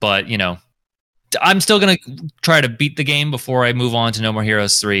 But I'm still gonna try to beat the game before I move on to No More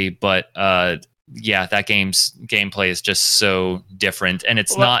Heroes 3. But yeah, that game's gameplay is just so different, and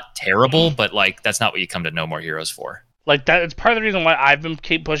it's not terrible. But like, that's not what you come to No More Heroes for. Like that, it's part of the reason why I've been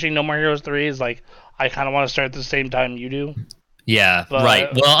keep pushing No More Heroes 3. Is like, I kind of want to start at the same time you do. Yeah, but, right.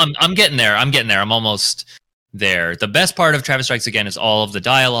 Well, I'm getting there. I'm almost there. The best part of Travis Strikes Again is all of the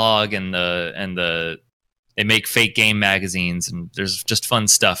dialogue and the they make fake game magazines, and there's just fun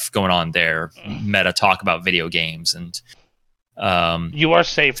stuff going on there. Meta talk about video games, and you are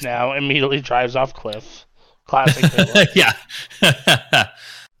safe now. Immediately drives off cliff. Classic. Yeah.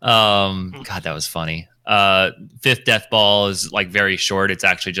 God, that was funny. 5th death ball is like very short. It's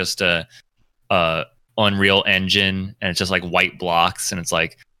actually just a Unreal Engine, and it's just like white blocks, and it's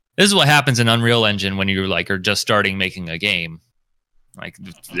like, this is what happens in Unreal Engine when you like are just starting making a game. Like,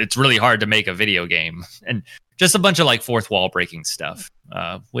 it's really hard to make a video game, and just a bunch of like fourth wall breaking stuff,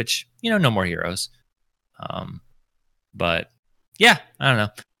 which No More Heroes. But yeah, I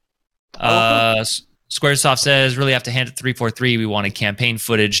don't know. Squaresoft says, really have to hand it 343. We wanted campaign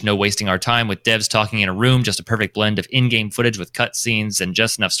footage, no wasting our time with devs talking in a room, just a perfect blend of in-game footage with cutscenes and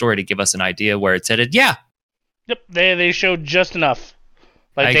just enough story to give us an idea where it's headed. Yeah. Yep, they showed just enough.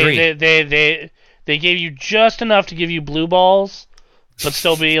 Like, I agree. They gave you just enough to give you blue balls, but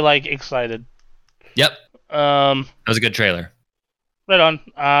still be like excited. Yep. That was a good trailer. Right on.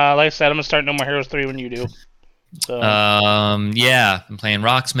 Like I said, I'm gonna start No More Heroes 3 when you do. So. Yeah, I'm playing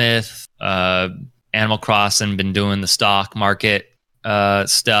Rocksmith. Animal Crossing, been doing the stock market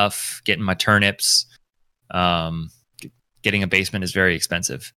stuff, getting my turnips. Getting a basement is very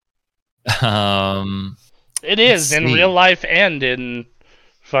expensive. It is in real life and in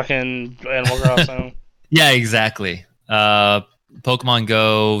fucking Animal Crossing. Yeah, exactly. Pokemon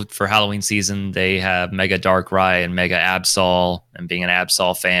Go for Halloween season, they have Mega Darkrai and Mega Absol, and being an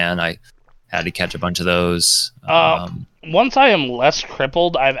Absol fan, I had to catch a bunch of those. Once I am less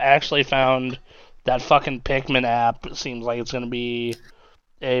crippled, I've actually found that fucking Pikmin app seems like it's going to be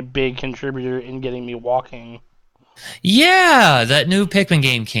a big contributor in getting me walking. Yeah, that new Pikmin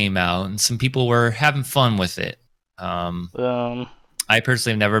game came out, and some people were having fun with it. I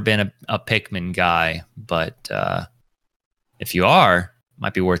personally have never been a Pikmin guy, but if you are, it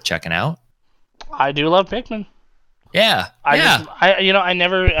might be worth checking out. I do love Pikmin. Yeah,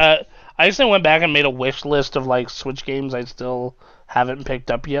 I actually went back and made a wish list of like Switch games I still haven't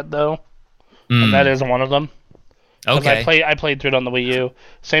picked up yet, though. And that is one of them. Okay. I played through it on the Wii U.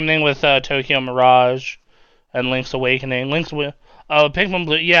 Same thing with Tokyo Mirage and Link's Awakening. Pikmin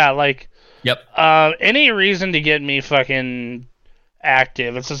Blue. Yeah, like. Yep. Any reason to get me fucking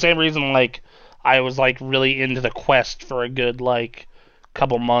active. It's the same reason like I was like really into the Quest for a good like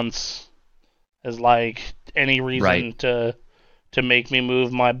couple months. As like any reason to to make me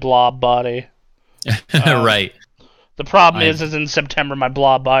move my blob body. Right. The problem is in September my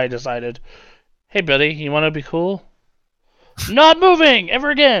blob body decided, hey buddy, you want to be cool? Not moving ever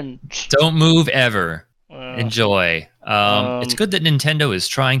again. Don't move ever. Enjoy. It's good that Nintendo is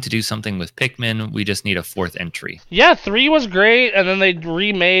trying to do something with Pikmin. We just need a 4th entry. Yeah, 3 was great, and then they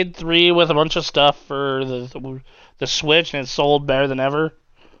remade 3 with a bunch of stuff for the Switch, and it sold better than ever.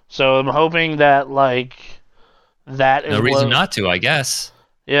 So I'm hoping that that is no reason not to, I guess.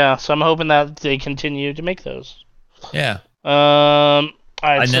 Yeah, so I'm hoping that they continue to make those. Yeah. Right,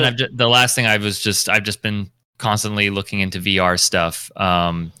 and then the last thing I've just been constantly looking into VR stuff.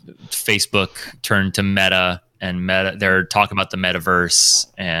 Facebook turned to Meta, and they're talking about the metaverse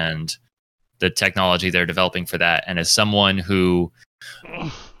and the technology they're developing for that. And as someone who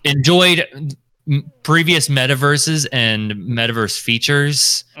enjoyed previous metaverses and metaverse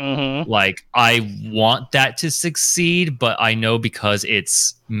features, I want that to succeed, but I know because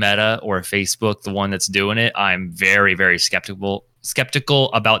it's Meta or Facebook, the one that's doing it, I'm very, very skeptical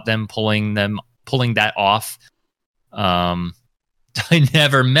about them pulling that off. I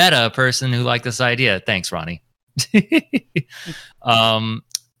never met a person who liked this idea. Thanks, Ronnie.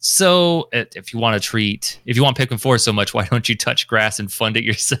 So if you want Pikmin 4 so much, why don't you touch grass and fund it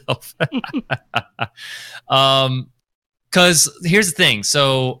yourself? Because here's the thing.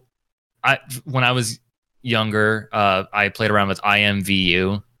 So when I was younger, I played around with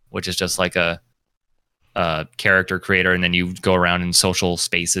IMVU, which is just like a character creator, and then you go around in social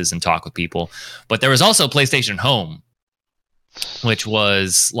spaces and talk with people. But there was also PlayStation Home, which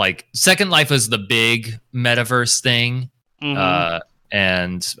was like Second Life was the big metaverse thing.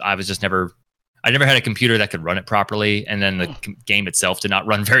 And I never had a computer that could run it properly, and then the game itself did not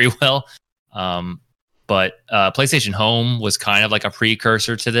run very well. But PlayStation Home was kind of like a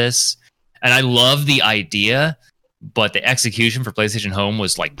precursor to this, and I love the idea, but the execution for PlayStation Home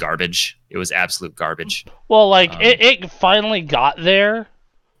was like garbage. It was absolute garbage. Well, it finally got there,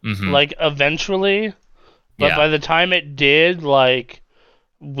 eventually, but by the time it did,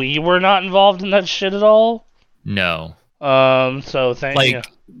 we were not involved in that shit at all. No. So thank you.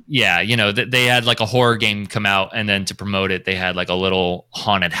 Yeah, they had like a horror game come out, and then to promote it, they had like a little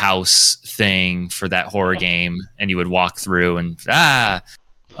haunted house thing for that horror game, and you would walk through and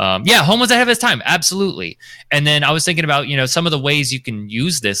Home was ahead of its time, absolutely. And then I was thinking about some of the ways you can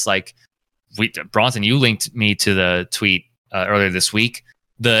use this. Like, Bronson, you linked me to the tweet earlier this week,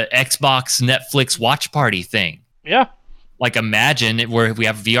 the Xbox Netflix watch party thing. Yeah. Like, imagine where we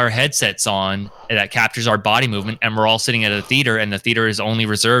have VR headsets on that captures our body movement, and we're all sitting at a theater, and the theater is only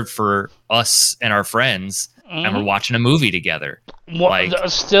reserved for us and our friends, and we're watching a movie together.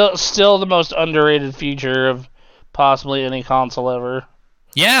 Still the most underrated feature of possibly any console ever.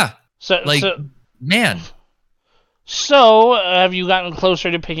 Yeah. Man. So, have you gotten closer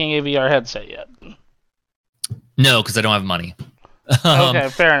to picking a VR headset yet? No, because I don't have money. Okay,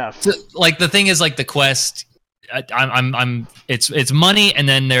 fair enough. So, the thing is, the Quest. It's money, and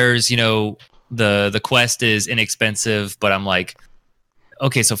then there's the Quest is inexpensive, but I'm like,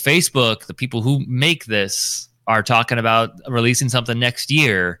 okay, so Facebook, the people who make this, are talking about releasing something next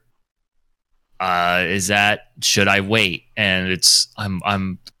year. Should I wait? And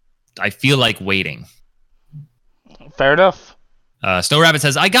I feel like waiting. Fair enough. Snow Rabbit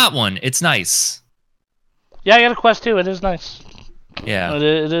says, I got one. It's nice. Yeah, I got a Quest 2. It is nice. Yeah.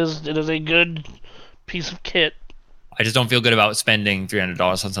 It is a good piece of kit. I just don't feel good about spending $300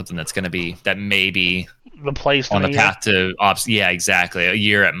 on something that may be replaced on the path to ops. Yeah, exactly. A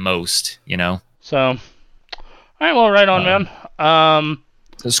year at most, So, all right, well, right on, man.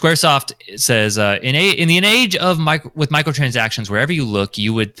 So Squaresoft says, in the age of with microtransactions, wherever you look,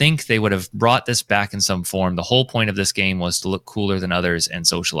 you would think they would have brought this back in some form. The whole point of this game was to look cooler than others and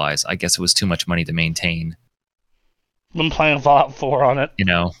socialize. I guess it was too much money to maintain. Been playing Fallout 4 on it.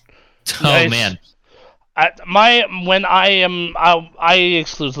 Oh, man. I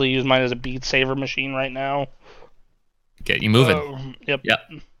exclusively use mine as a Beat Saber machine right now. Get you moving. Yep.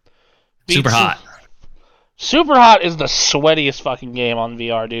 Super hot. Super Hot is the sweatiest fucking game on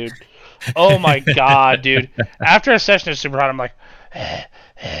VR, dude. Oh my god, dude. After a session of Super Hot, I'm like,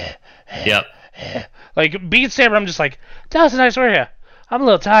 yep. Like Beat Saber, I'm just like, Dawson, I swear here, I'm a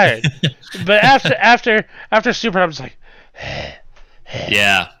little tired. But after Super Hot, I'm just like,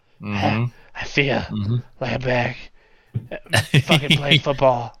 yeah. I feel like I'm back fucking playing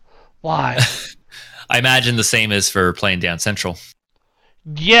football. Why? I imagine the same is for playing Dance Central.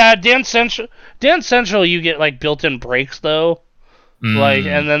 Yeah, Dance Central, you get built-in breaks though,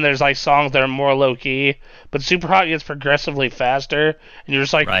 and then there's songs that are more low key. But Super Hot gets progressively faster, and you're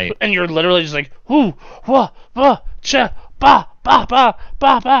just and you're literally just whoo, wah, wah, cha, bah, bah, bah,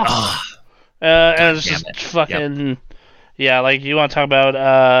 bah, bah. And it's just Damn it. fucking, yeah, like, you want to talk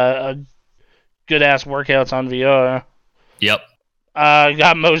about good-ass workouts on VR. Yep.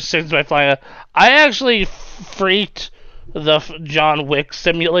 Got motion sickness by flying. I actually freaked the John Wick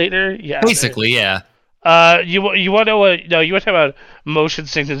simulator. Yeah. Basically, yeah. You want to know what? No, you want to talk about motion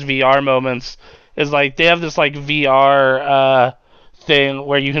sickness VR moments? Is like they have this like VR thing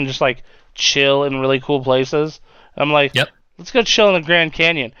where you can just like chill in really cool places. I'm like, Yep. let's go chill in the Grand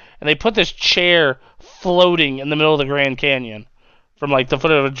Canyon, and they put this chair floating in the middle of the Grand Canyon from like the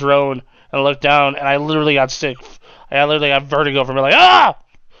foot of a drone, and I looked down, and I literally got sick. I literally got vertigo from it. Like,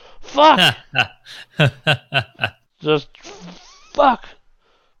 fuck, just fuck.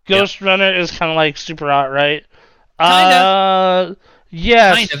 Ghost Runner is kind of like Super Hot, right? Kinda.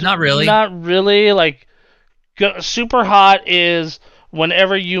 Yes. Kind of, not really. Not really. Like, Super Hot is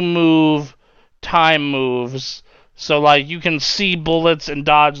whenever you move, time moves. So, like, you can see bullets and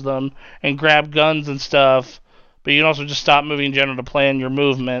dodge them and grab guns and stuff, but you can also just stop moving in general to plan your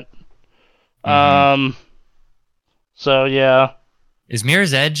movement. So, yeah. Is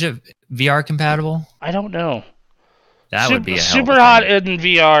Mirror's Edge VR compatible? I don't know. That would be a hell Super of a Hot thing. in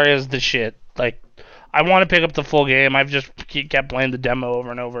VR is the shit. Like, I want to pick up the full game. I've just kept playing the demo over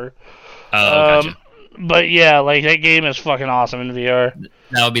and over. Oh, gotcha. But yeah, like, that game is fucking awesome in VR.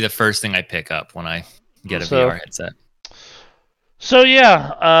 That would be the first thing I pick up when I get a So- VR headset. So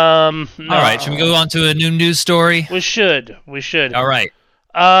yeah, All right, should we go on to a new news story? We should. All right.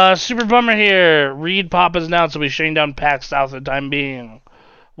 Super bummer here. Reed Pop has announced we'll be shutting down PAX South for the time being.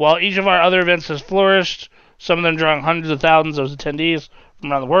 While each of our other events has flourished, some of them drawing hundreds of thousands of attendees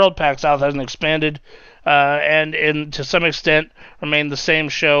from around the world, PAX South hasn't expanded, and to some extent remained the same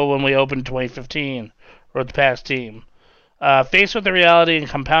show when we opened in 2015, wrote the PAX team. Faced with the reality and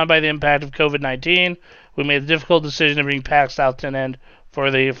compounded by the impact of COVID-19, we made the difficult decision to bring PAX South to an end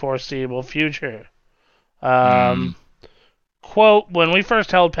for the foreseeable future. Quote, when we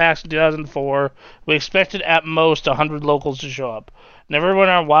first held PAX in 2004, we expected at most 100 locals to show up. Never in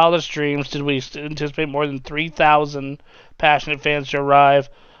our wildest dreams did we anticipate more than 3,000 passionate fans to arrive,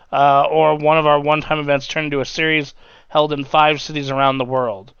 or one of our one-time events turned into a series held in 5 cities around the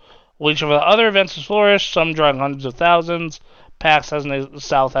world. While each of our other events has flourished, some drawing hundreds of thousands, PAX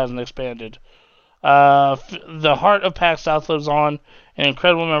South hasn't expanded. The heart of PAX South lives on, and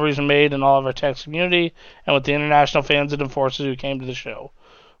incredible memories are made in all of our Texas community and with the international fans and enforcers who came to the show.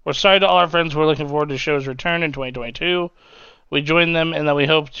 We're sorry to all our friends who are looking forward to the show's return in 2022. We join them in that we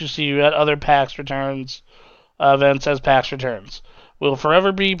hope to see you at other PAX returns events as PAX returns. We will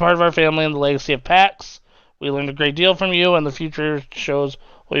forever be part of our family and the legacy of PAX. We learned a great deal from you, and the future shows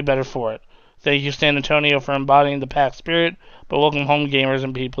will be better for it. Thank you, San Antonio, for embodying the PAX spirit, but welcome home gamers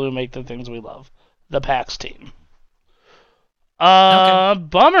and people who make the things we love. The PAX team. Okay.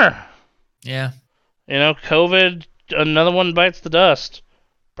 Bummer. Yeah. You know, COVID, another one bites the dust.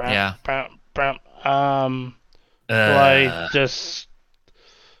 Yeah. Like, just,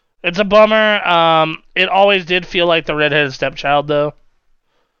 it's a bummer. It always did feel like the redheaded stepchild, though.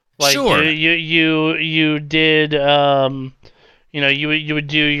 Like, Sure. You did, you would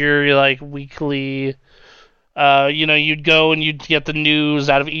do your, like, weekly, you'd go and you'd get the news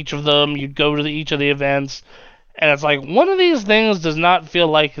out of each of them. You'd go to each of the events. And it's like, one of these things does not feel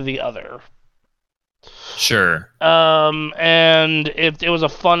like the other. Sure. And it was a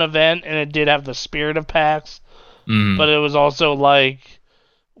fun event, and it did have the spirit of PAX. But it was also like,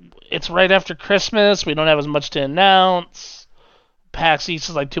 it's right after Christmas. We don't have as much to announce. PAX East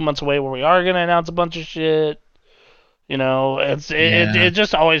is like 2 months away where we are going to announce a bunch of shit. You know, it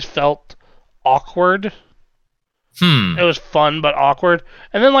just always felt awkward. It was fun, but awkward.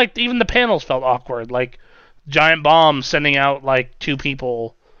 And then, like, even the panels felt awkward. Like, Giant Bomb sending out, like, 2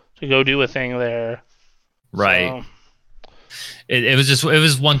 people to go do a thing there. Right. So, It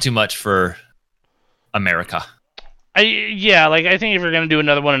was one too much for America. I think if you're going to do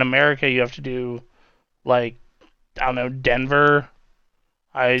another one in America, you have to do, like, I don't know, Denver.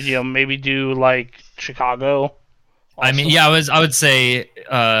 Maybe do, like, Chicago. Also. I mean, yeah, I would say,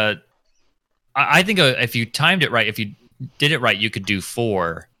 I think if you timed it right, if you did it right, you could do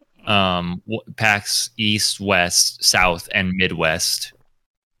 4 PAX East, West, South, and Midwest.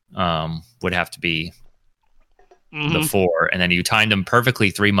 Would have to be the 4, and then you timed them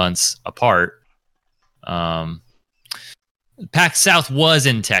perfectly 3 months apart. PAX South was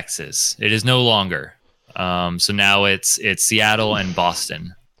in Texas. It is no longer. So now it's Seattle and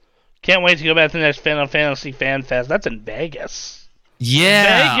Boston. Can't wait to go back to the next Final Fantasy Fan Fest. That's in Vegas.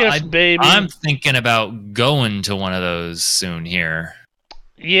 Yeah, Vegas, baby. I'm thinking about going to one of those soon here.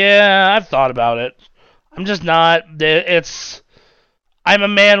 Yeah, I've thought about it. I'm just not. I'm a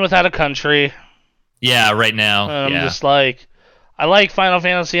man without a country. Yeah, right now. And I'm just like, I like Final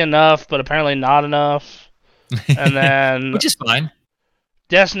Fantasy enough, but apparently not enough. And then which is fine.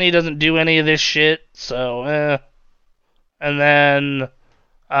 Destiny doesn't do any of this shit, so And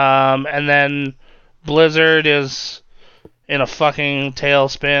then Blizzard is in a fucking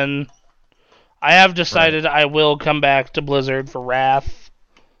tailspin. I have decided I will come back to Blizzard for Wrath.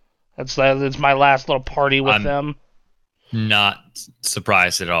 It's my last little party with them. Not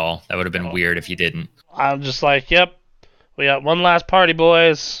surprised at all. That would have been weird if you didn't. I'm just like, yep, we got one last party,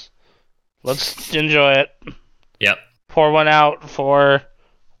 boys. Let's enjoy it. Yep. Pour one out for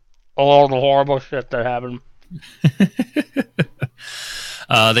all the horrible shit that happened.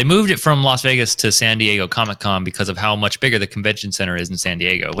 They moved it from Las Vegas to San Diego Comic-Con because of how much bigger the convention center is in San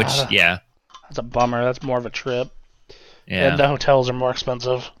Diego, which, That's a bummer. That's more of a trip. Yeah. And the hotels are more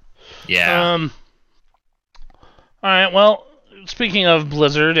expensive. Yeah. All right, well, speaking of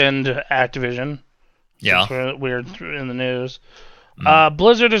Blizzard and Activision, yeah, we're in the news.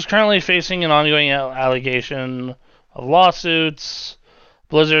 Blizzard is currently facing an ongoing allegation of lawsuits.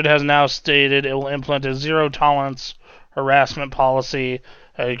 Blizzard has now stated it will implement a zero-tolerance harassment policy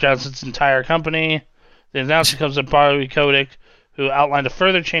against its entire company. The announcement comes from Bobby Kotick, who outlined a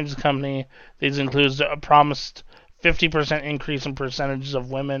further change to the company. These includes a promised 50% increase in percentages of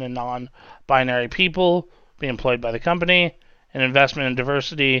women and non-binary people being employed by the company, an investment in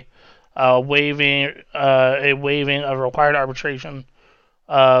diversity, a waiving of required arbitration,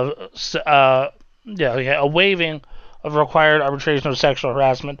 a waiving of required arbitration of sexual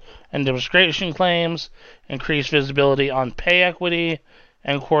harassment and discrimination claims, increased visibility on pay equity,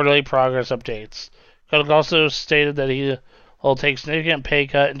 and quarterly progress updates. Kotick also stated that he will take significant pay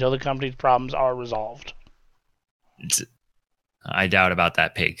cut until the company's problems are resolved. I doubt about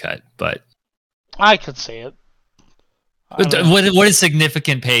that pay cut, but I could see it. What is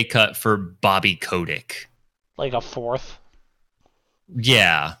significant pay cut for Bobby Kotick? Like a fourth?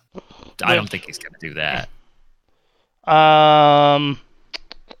 Yeah. I don't think he's going to do that.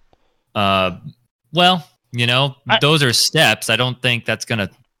 Well, those are steps. I don't think that's going to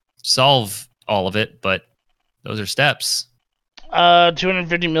solve all of it, but those are steps.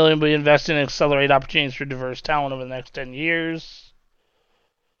 $250 million will be invested in accelerate opportunities for diverse talent over the next 10 years.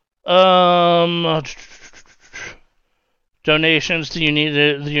 Donations to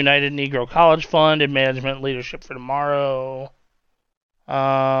the United Negro College Fund and Management Leadership for Tomorrow.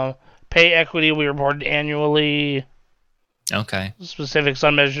 Pay equity we reported annually. Okay. Specifics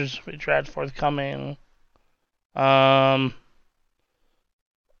on measures we tracked forthcoming. Let's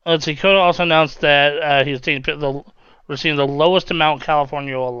see. Kotick also announced that he's receiving the lowest amount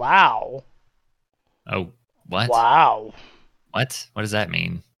California will allow. Oh, what? Wow. What? What does that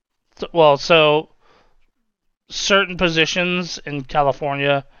mean? So certain positions in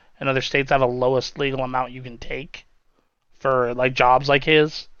California and other states have a lowest legal amount you can take for like jobs like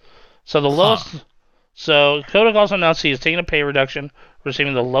his. So the lowest. So Kotick also announced he is taking a pay reduction,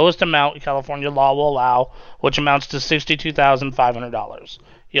 receiving the lowest amount California law will allow, which amounts to $62,500.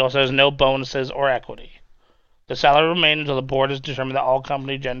 He also has no bonuses or equity. The salary will remain until the board has determined that all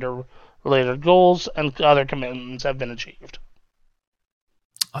company gender-related goals and other commitments have been achieved.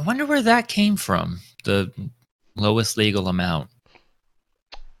 I wonder where that came from. The lowest legal amount.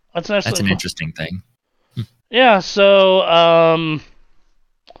 That's an interesting thing. Yeah, so,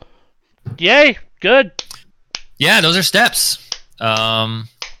 yay, good. Yeah, those are steps. Keep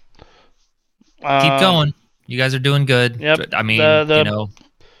going. You guys are doing good. Yep. I mean, the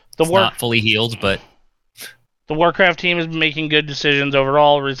not fully healed, but the Warcraft team has been making good decisions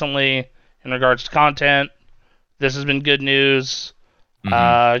overall recently in regards to content. This has been good news.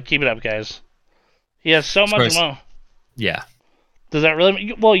 Mm-hmm. Keep it up, guys. He has so much money. Yeah. Does that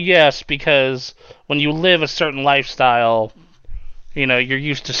really? Well, yes, because when you live a certain lifestyle, you're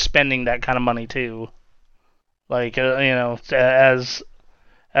used to spending that kind of money too. Like, as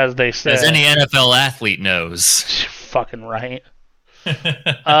they say. As any NFL athlete knows. Fucking right.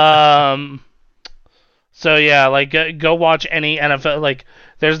 So yeah, like go watch any NFL. Like,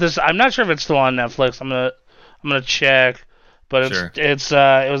 there's this. I'm not sure if it's still on Netflix. I'm gonna check. But it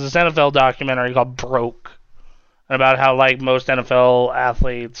was this NFL documentary called Broke, about how like most NFL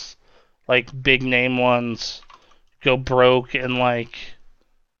athletes, like big name ones, go broke in like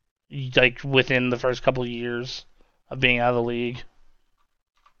within the first couple of years of being out of the league.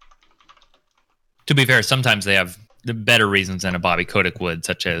 To be fair, sometimes they have the better reasons than a Bobby Kotick would,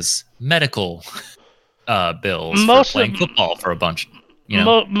 such as medical bills for playing football for a bunch.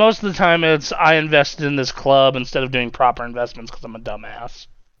 Most of the time, it's I invested in this club instead of doing proper investments because I'm a dumbass.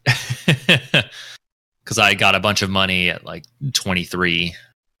 because I got a bunch of money at like 23.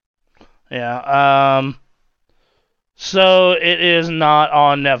 Yeah. So it is not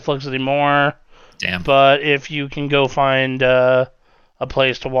on Netflix anymore. Damn. But if you can go find a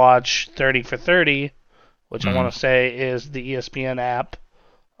place to watch 30 for 30, which I want to say is the ESPN app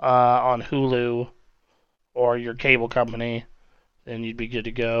on Hulu or your cable company, then you'd be good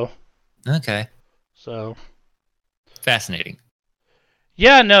to go. Okay. So fascinating.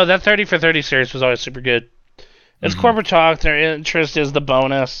 Yeah, no, that 30 for 30 series was always super good. It's corporate talk. Their interest is the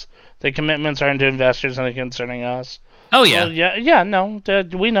bonus. The commitments are into investors and concerning us. Oh, yeah. Well, yeah, no,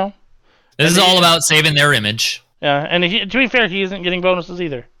 we know. This is all about saving their image. Yeah, and to be fair, he isn't getting bonuses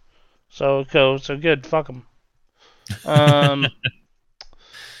either. So good. Fuck him.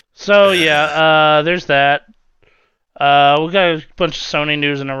 So yeah, there's that. We got a bunch of Sony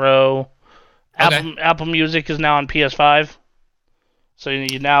news in a row. Okay. Apple Music is now on PS5. So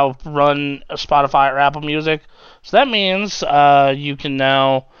you now run a Spotify or Apple Music. So that means you can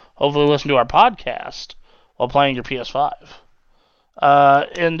now hopefully listen to our podcast while playing your PS5.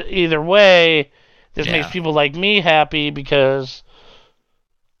 And either way, this makes people like me happy because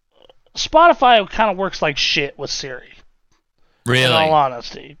Spotify kind of works like shit with Siri. Really? In all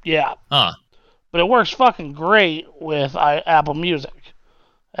honesty, yeah. Huh. But it works fucking great with Apple Music,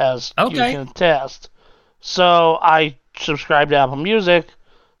 as you can test. So I subscribe to Apple Music,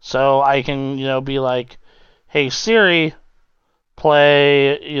 so I can, be like, hey Siri,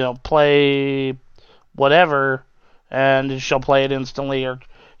 play whatever, and she'll play it instantly. Or,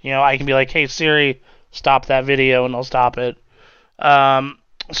 I can be like, hey Siri, stop that video, and it'll stop it. So I'm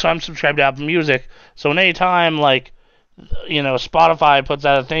subscribed to Apple Music. So any time, Spotify puts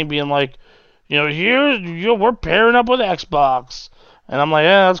out a thing being like, we're pairing up with Xbox, and I'm like,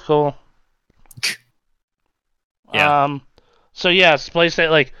 yeah, that's cool. Yeah. So yes,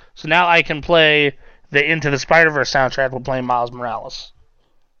 PlayStation, so now I can play the Into the Spider-Verse soundtrack while playing Miles Morales.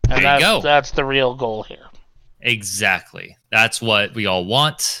 And there you go. That's the real goal here. Exactly. That's what we all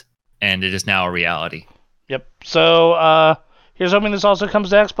want, and it is now a reality. Yep. So here's hoping this also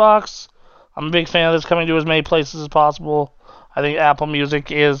comes to Xbox. I'm a big fan of this coming to as many places as possible. I think Apple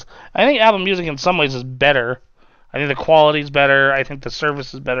Music in some ways is better. I think the quality is better. I think the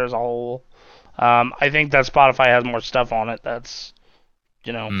service is better as a whole. I think that Spotify has more stuff on it. That's,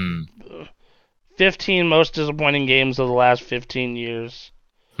 15 most disappointing games of the last 15 years.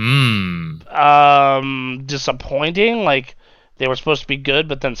 Disappointing. Like, they were supposed to be good,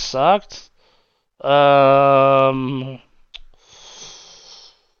 but then sucked. I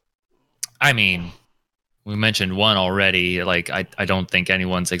mean, we mentioned one already. Like, I don't think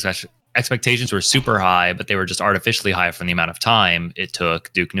anyone's expectations were super high, but they were just artificially high from the amount of time it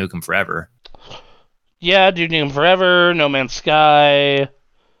took Duke Nukem Forever. Yeah, Duke Nukem Forever, No Man's Sky.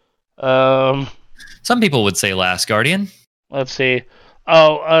 Some people would say Last Guardian. Let's see.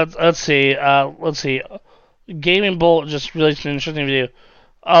 Let's see. Gaming Bolt just released an interesting video.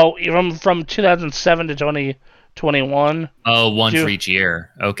 Oh, from 2007 to 2021. Oh, one for each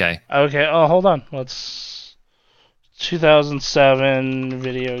year. Okay. Okay. Oh, hold on. Let's 2007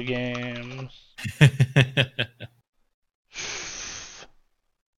 video games.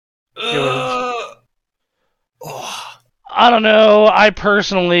 I don't know. I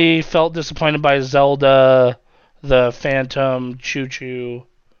personally felt disappointed by Zelda, the Phantom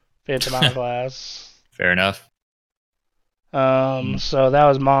Hourglass. Fair enough. So that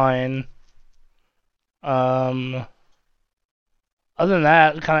was mine. Other than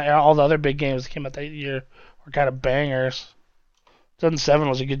that, kind of all the other big games that came out that year were kind of bangers. 2007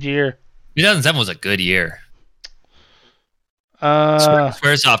 was a good year. 2007 was a good year.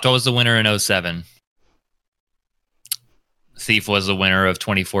 Squaresoft, what was the winner in 2007? Thief was the winner of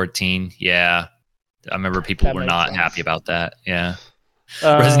 2014. Yeah. I remember people were not happy about that. Yeah.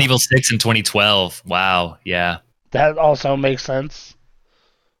 Resident Evil 6 in 2012. Wow. Yeah. That also makes sense.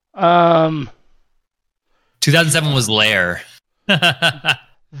 2007 was Lair. That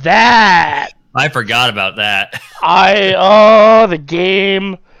I forgot about that. the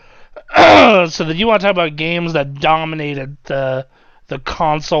game. So you want to talk about games that dominated the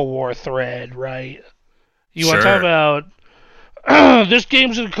console war thread, right? You want to talk about this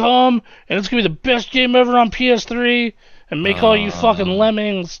game's gonna come and it's gonna be the best game ever on PS3 and make all you fucking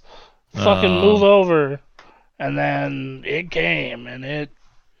lemmings fucking move over. And then it came and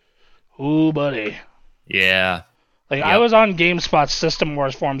ooh buddy. Yeah. Like, I was on GameSpot's System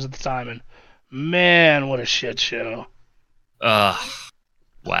Wars forums at the time, and man, what a shit show. Wow.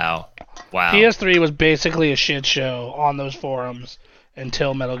 PS3 was basically a shit show on those forums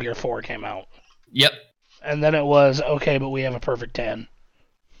until Metal Gear 4 came out. Yep. And then it was, okay, but we have a perfect 10.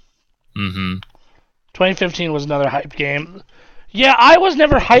 2015 was another hype game. Yeah, I was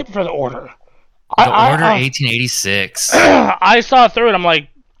never hyped for The Order. The Order 1886. I saw through it. I'm like,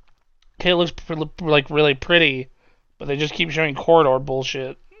 okay, it looks like really pretty, but they just keep showing corridor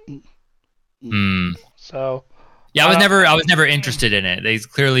bullshit. So. Yeah, I was never interested in it. They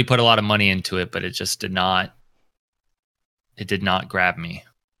clearly put a lot of money into it, but it just did not. It did not grab me.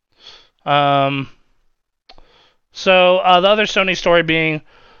 So the other Sony story being,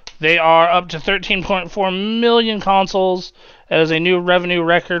 they are up to 13.4 million consoles as a new revenue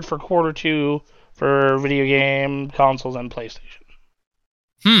record for quarter 2 for video game consoles and PlayStation.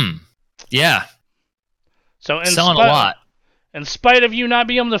 Yeah. So selling a lot. In spite of you not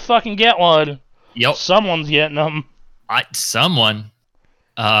being able to fucking get one, yep, someone's getting them. Someone.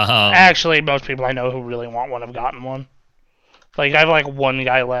 Actually, most people I know who really want one have gotten one. Like, I have like one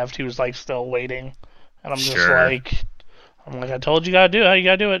guy left who's like still waiting, and I'm just like, I told you gotta do it. How you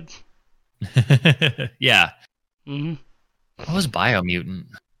gotta do it? Yeah. Mm-hmm. What was Biomutant?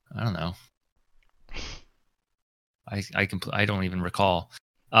 I don't know. I don't even recall.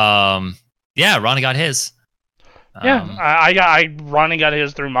 Yeah, Ronnie got his. Yeah, Ronnie got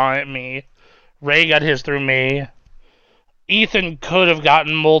his through me. Ray got his through me. Ethan could have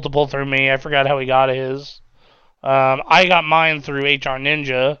gotten multiple through me. I forgot how he got his. I got mine through HR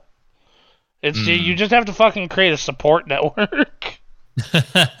Ninja. You just have to fucking create a support network.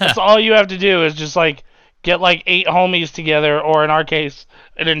 That's all you have to do is just like get like 8 homies together, or in our case,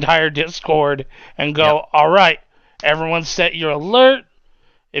 an entire Discord, and go, all right, everyone set your alert.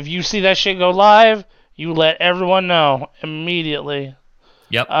 If you see that shit go live, you let everyone know immediately.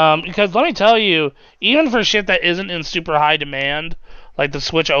 Yep. Because let me tell you, even for shit that isn't in super high demand, like the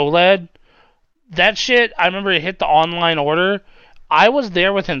Switch OLED, that shit, I remember it hit the online order. I was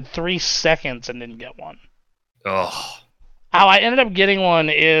there within 3 seconds and didn't get one. Oh. How I ended up getting one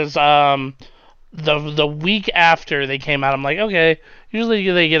is the week after they came out. I'm like, okay, usually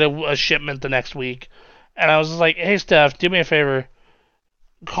they get a shipment the next week. And I was just like, hey, Steph, do me a favor.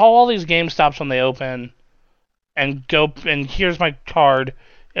 Call all these GameStops when they open and go, and here's my card.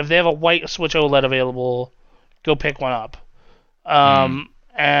 If they have a white Switch OLED available, go pick one up. And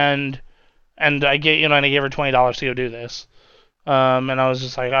I gave her $20 to go do this. And I was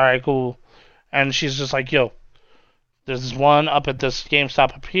just like, all right, cool. And she's just like, yo, there's one up at this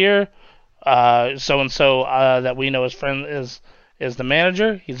GameStop up here. So and so that we know his friend is the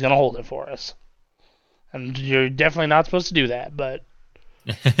manager. He's gonna hold it for us. And you're definitely not supposed to do that, but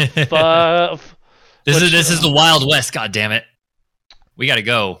this is the Wild West. God damn it, we gotta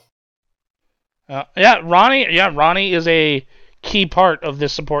go. Ronnie is a key part of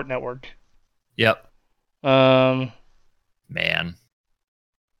this support network. Yep. Man.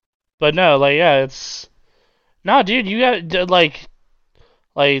 But no, it's no, dude. You got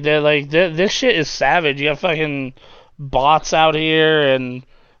this shit is savage. You got fucking bots out here and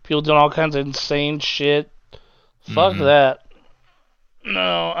people doing all kinds of insane shit. Fuck that.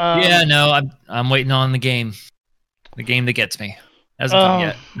 No. I'm waiting on the game that gets me. Hasn't come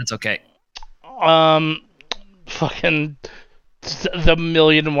yet. That's okay. Fucking the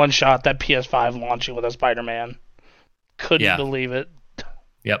 1,000,001 shot that PS5 launching with a Spider-Man. Couldn't believe it.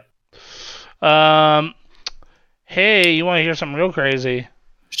 Yep. Hey, you want to hear something real crazy?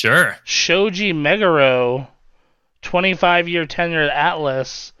 Sure. Shoji Meguro, 25-year tenure at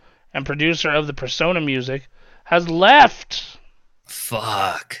Atlus and producer of the Persona music, has left.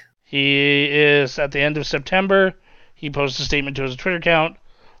 Fuck. He is, at the end of September, he posted a statement to his Twitter account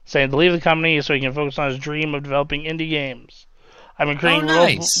saying to leave the company so he can focus on his dream of developing indie games. I've been creating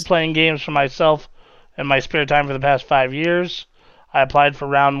role-playing games for myself in my spare time for the past 5 years. I applied for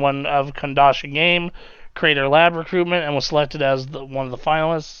round 1 of Kondasha Game Creator Lab recruitment and was selected as one of the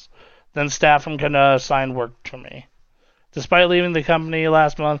finalists. Then staff from Kanda assigned work for me. Despite leaving the company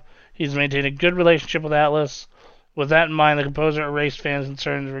last month, he's maintained a good relationship with Atlus. With that in mind, the composer erased fans'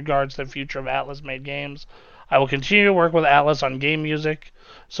 concerns in regards to the future of Atlus-made games. I will continue to work with Atlus on game music,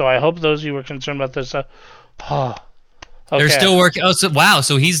 so I hope those of you who are concerned about this... Okay. They're still working. Oh,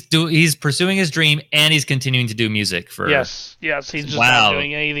 so he's pursuing his dream and he's continuing to do music for. Yes. He's just not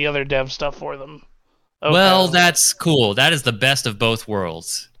doing any of the other dev stuff for them. Okay. Well, that's cool. That is the best of both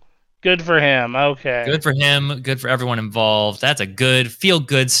worlds. Good for him. Okay. Good for him. Good for everyone involved. That's a good,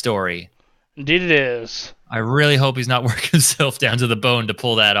 feel-good story. Indeed, it is. I really hope he's not working himself down to the bone to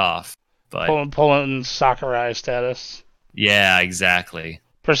pull that off. But pulling Sakurai status. Yeah, exactly.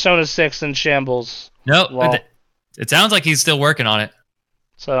 Persona 6 in shambles. Nope. Well, it sounds like he's still working on it.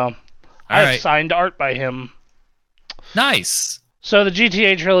 So, I signed art by him. Nice. So the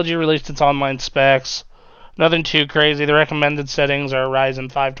GTA trilogy released its online specs. Nothing too crazy. The recommended settings are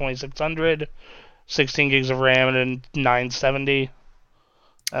Ryzen 5 2600, 16 gigs of RAM and 970.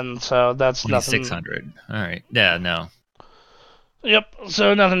 And so that's nothing. 2600. All right. Yeah, no. Yep,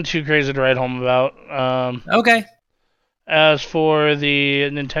 so nothing too crazy to write home about. Okay. As for the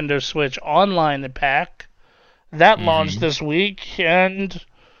Nintendo Switch Online pack, that launched this week, and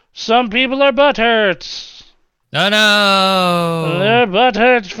some people are butthurt. Oh no! They're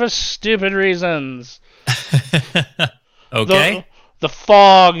butthurt for stupid reasons. Okay. The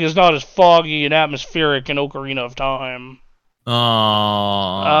fog is not as foggy and atmospheric in Ocarina of Time.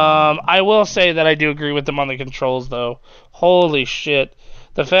 I will say that I do agree with them on the controls, though. Holy shit.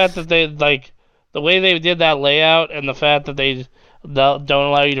 The fact that they, like, the way they did that layout and the fact that they don't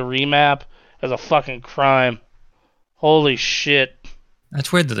allow you to remap is a fucking crime. Holy shit.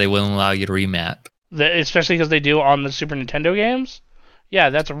 That's weird that they wouldn't allow you to remap. Especially because they do on the Super Nintendo games?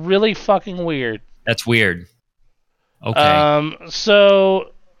 Yeah, that's really fucking weird. That's weird. Okay.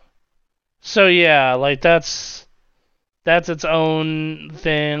 So yeah, like, that's its own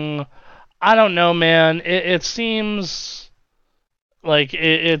thing. I don't know, man. It seems like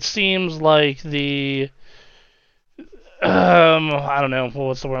it seems like the I don't know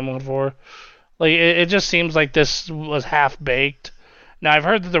what's the word I'm looking for. Like, it just seems like this was half baked. Now, I've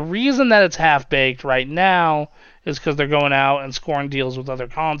heard that the reason that it's half baked right now is because they're going out and scoring deals with other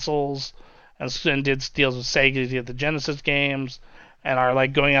consoles and did deals with Sega to get the Genesis games and are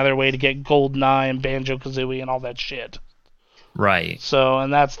like going out of their way to get GoldenEye and Banjo-Kazooie and all that shit. Right. So,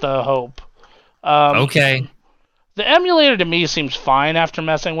 and that's the hope. Okay. The emulator to me seems fine after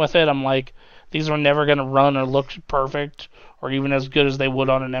messing with it. I'm like, these were never going to run or look perfect or even as good as they would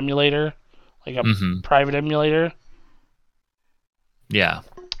on an emulator, like a private emulator. Yeah.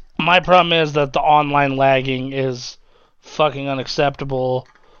 My problem is that the online lagging is fucking unacceptable,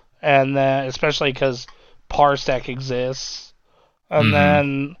 and then especially because Parsec exists, and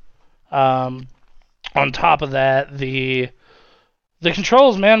then on top of that, the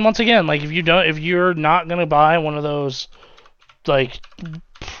controls, man. Once again, like, if you're not gonna buy one of those like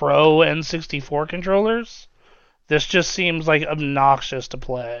Pro N64 controllers, this just seems like obnoxious to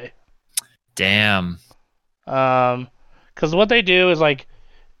play. Damn. Because what they do is, like,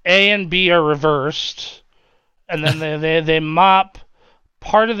 A and B are reversed, and then they mop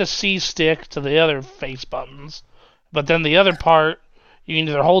part of the C stick to the other face buttons, but then the other part, you can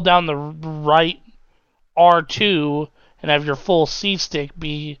either hold down the right R2 and have your full C stick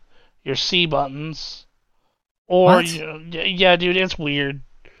be your C buttons, or yeah, dude, it's weird.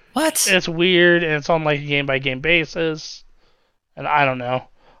 What? It's weird, and it's on like a game-by-game basis, and I don't know.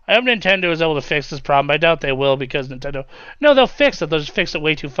 I hope Nintendo is able to fix this problem, but I doubt they will because Nintendo... No, they'll fix it. They'll just fix it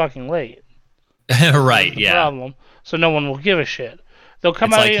way too fucking late. Right, yeah. Problem. So no one will give a shit. They'll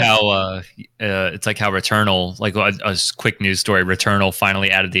come out... it's like how Returnal, like a quick news story, Returnal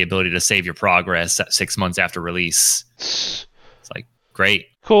finally added the ability to save your progress 6 months after release. It's like, great.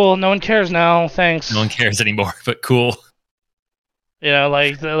 Cool. No one cares now. Thanks. No one cares anymore, but cool. You know,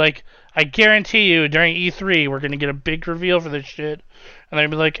 like I guarantee you during E3 we're going to get a big reveal for this shit. And they'd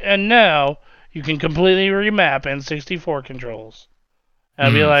be like, and now you can completely remap N64 controls. And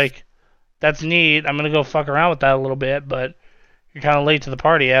I'd be like, that's neat. I'm going to go fuck around with that a little bit, but you're kind of late to the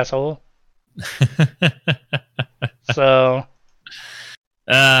party, asshole. So.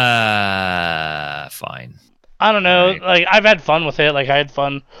 Fine. I don't know. Right. Like, I've had fun with it. Like, I had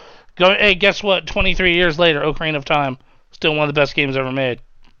fun. Hey, guess what? 23 years later, Ocarina of Time. Still one of the best games ever made.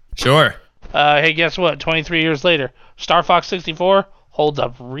 Sure. Hey, guess what? 23 years later, Star Fox 64 holds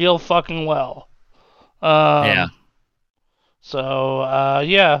up real fucking well. Yeah. So,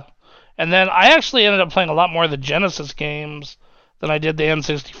 yeah. And then I actually ended up playing a lot more of the Genesis games than I did the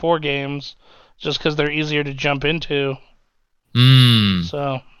N64 games, just because they're easier to jump into.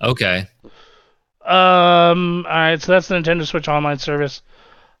 So. Okay. Alright, so that's the Nintendo Switch Online service.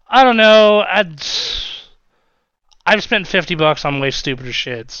 I don't know. I've spent $50 on way stupider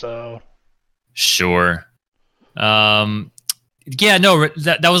shit, so. Sure. Yeah, no,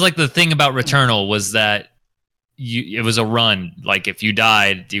 that was like the thing about Returnal was that it was a run. Like, if you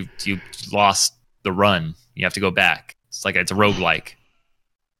died, you lost the run. You have to go back. It's a roguelike.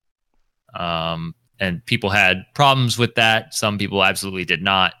 And people had problems with that. Some people absolutely did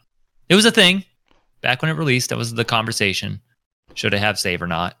not. It was a thing back when it released. That was the conversation. Should it have save or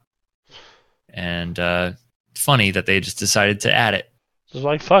not? And funny that they just decided to add it. Just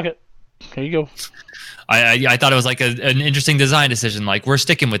like, fuck it. Here you go. I thought it was like an interesting design decision. Like, we're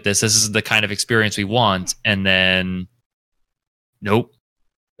sticking with this. This is the kind of experience we want. And then, nope.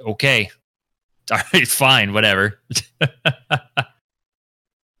 Okay. All right, fine, whatever.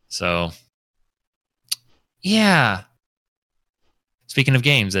 So, yeah. Speaking of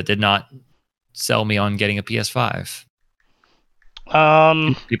games that did not sell me on getting a PS5.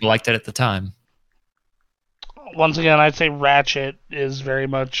 People liked it at the time. Once again, I'd say Ratchet is very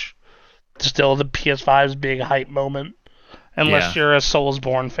much still the PS5's big hype moment. Unless you're a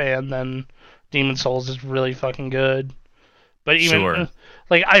Soulsborne fan, then Demon Souls is really fucking good. But even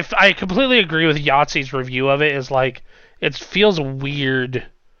like I completely agree with Yahtzee's review of it. Is like it feels weird,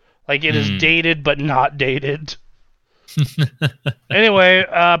 like it is dated but not dated. Anyway,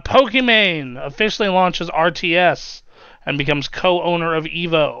 Pokimane officially launches RTS and becomes co-owner of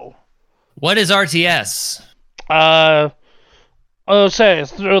Evo. What is RTS?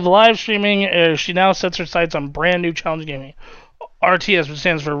 Through the live streaming, she now sets her sights on brand new challenge gaming. RTS, which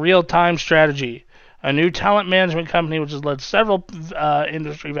stands for Real Time Strategy, a new talent management company which has led several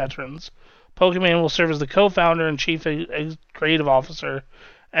industry veterans. Pokimane will serve as the co-founder and chief creative officer,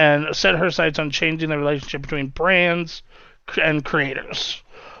 and set her sights on changing the relationship between brands and creators.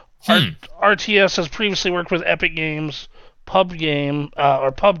 RTS has previously worked with Epic Games,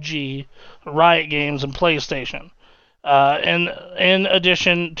 PUBG, Riot Games, and PlayStation. In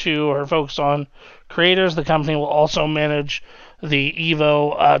addition to her focus on creators, the company will also manage the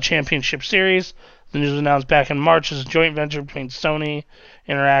Evo Championship Series. The news was announced back in March as a joint venture between Sony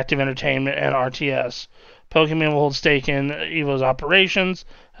Interactive Entertainment and RTS. Pokimane will hold stake in Evo's operations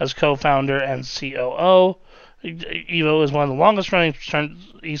as co-founder and COO. Evo is one of the longest-running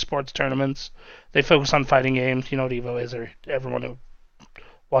esports tournaments. They focus on fighting games. You know what Evo is, or everyone who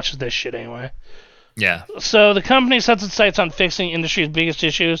watches this shit anyway. Yeah. So the company sets its sights on fixing industry's biggest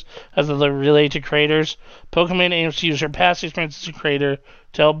issues as they relate to creators. Pokimane aims to use her past experience as a creator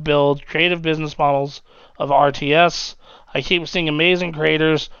to help build creative business models of RTS. I keep seeing amazing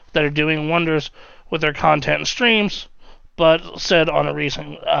creators that are doing wonders with their content and streams, but said on a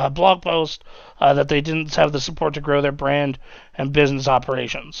recent blog post that they didn't have the support to grow their brand and business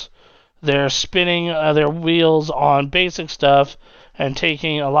operations. They're spinning their wheels on basic stuff and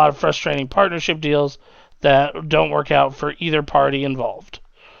taking a lot of frustrating partnership deals that don't work out for either party involved.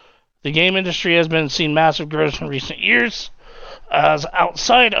 The game industry has been seeing massive growth in recent years, as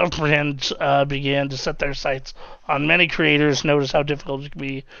outside of brands began to set their sights on many creators. Notice how difficult it can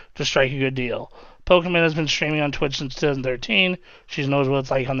be to strike a good deal. Pokimane has been streaming on Twitch since 2013. She knows what it's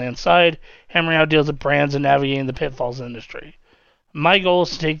like on the inside, hammering out deals with brands and navigating the pitfalls of the industry. My goal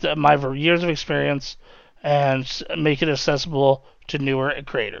is to take my years of experience and make it accessible to newer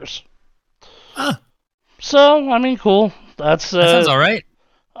creators. Huh. So, I mean, cool. That sounds all right.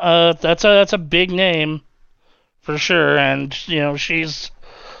 That's a big name for sure, and you know she's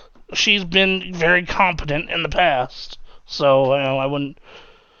been very competent in the past. So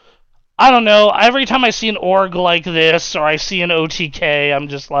I don't know. Every time I see an org like this or I see an OTK, I'm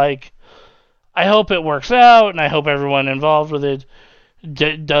just like, I hope it works out, and I hope everyone involved with it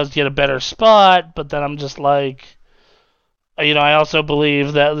does get a better spot. But then I'm just like, I also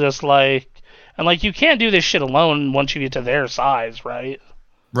believe that you can't do this shit alone once you get to their size, right?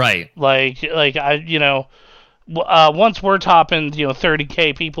 Right. Once we're topping,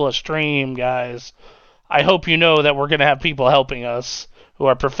 30K people a stream, guys, I hope you know that we're going to have people helping us who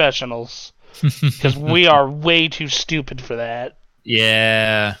are professionals, because we are way too stupid for that.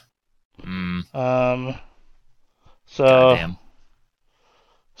 Yeah. Goddamn.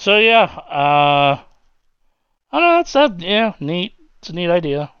 So yeah, I don't know, neat. It's a neat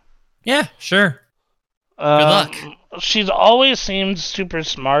idea. Yeah, sure. Good luck. She's always seemed super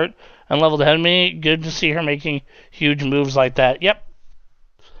smart and leveled ahead of me. Good to see her making huge moves like that. Yep.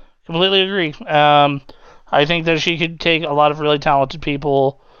 Completely agree. I think that she could take a lot of really talented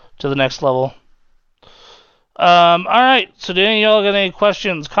people to the next level. Alright, so do any of y'all got any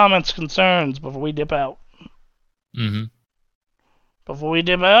questions, comments, concerns before we dip out? Mm-hmm. Before we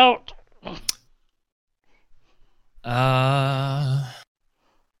dip out?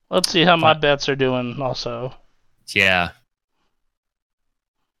 Let's see how my bets are doing also. Yeah.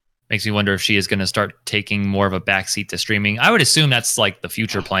 Makes me wonder if she is going to start taking more of a backseat to streaming. I would assume that's like the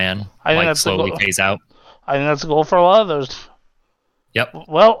future plan. I think that's slowly phase out. I think that's the goal for a lot of those. Yep.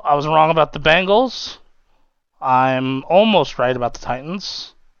 Well, I was wrong about the Bengals. I'm almost right about the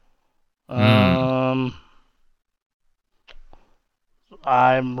Titans. I'm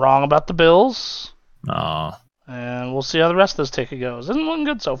wrong about the Bills. Oh. And we'll see how the rest of this ticket goes. Isn't looking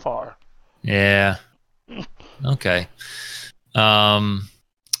good so far. Yeah. Okay.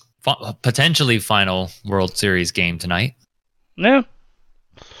 Potentially final World Series game tonight. Yeah.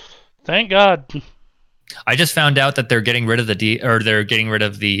 Thank God. I just found out that they're getting rid of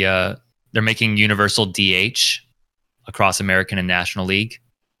they're making universal DH across American and National League.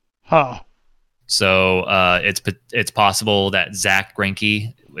 Huh. So it's possible that Zach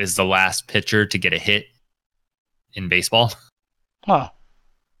Greinke is the last pitcher to get a hit in baseball. Huh.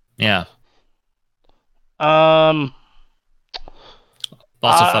 Yeah. Also,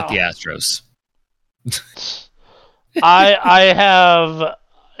 fuck the Astros. I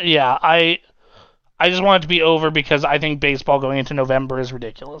just want it to be over because I think baseball going into November is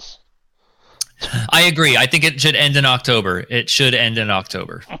ridiculous. I agree. I think it should end in October.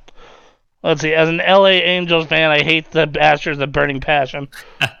 Let's see. As an LA Angels fan, I hate the Astros with burning passion.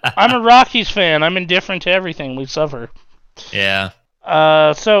 I'm a Rockies fan. I'm indifferent to everything. We suffer. Yeah.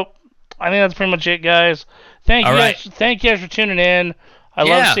 So I think that's pretty much it, guys. Thank you guys for tuning in. I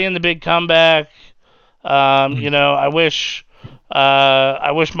love seeing the big comeback. You know, I wish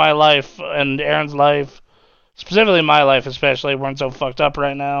my life and Aaron's life, specifically my life especially, weren't so fucked up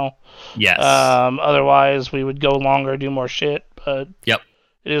right now. Yes. Otherwise, we would go longer, do more shit. But yep,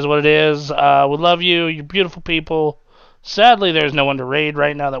 it is what it is. We love you. You're beautiful people. Sadly, there's no one to raid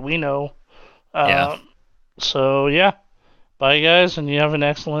right now that we know. So yeah, bye guys, and you have an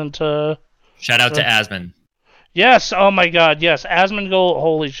excellent. Shout out to Asmon. Yes. Oh my God. Yes. Asmongold.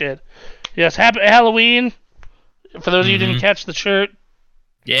 Holy shit. Yes. Happy Halloween. For those of you who didn't catch the shirt.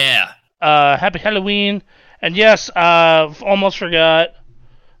 Yeah. Happy Halloween. And yes, almost forgot.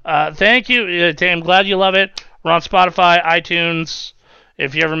 Thank you. I'm glad you love it. We're on Spotify, iTunes.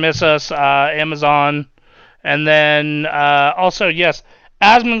 If you ever miss us, Amazon. And then also, yes,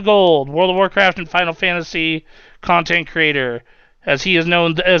 Asmongold, World of Warcraft and Final Fantasy content creator, as he is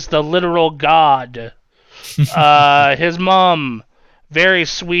known as the literal god. His mom, very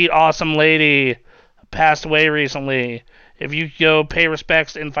sweet, awesome lady, passed away recently. If you go pay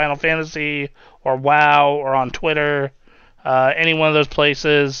respects in Final Fantasy or WoW or on Twitter, any one of those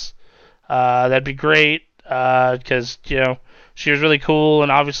places, that'd be great. Because she was really cool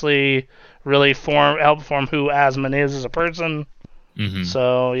and obviously really helped form who Asmon is as a person. Mm-hmm.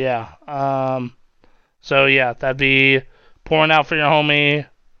 So yeah, that'd be pouring out for your homie,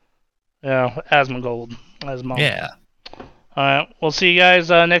 Asmongold. Yeah. All right, we'll see you guys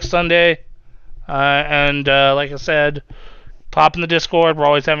next Sunday. And like I said, pop in the Discord. We're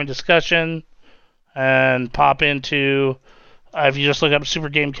always having discussion. And pop into, if you just look up Super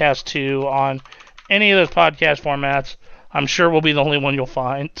Gamecast 2 on any of those podcast formats, I'm sure we'll be the only one you'll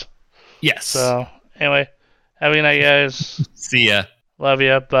find. Yes. So, anyway, have a good night, guys. See ya. Love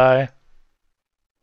ya. Bye.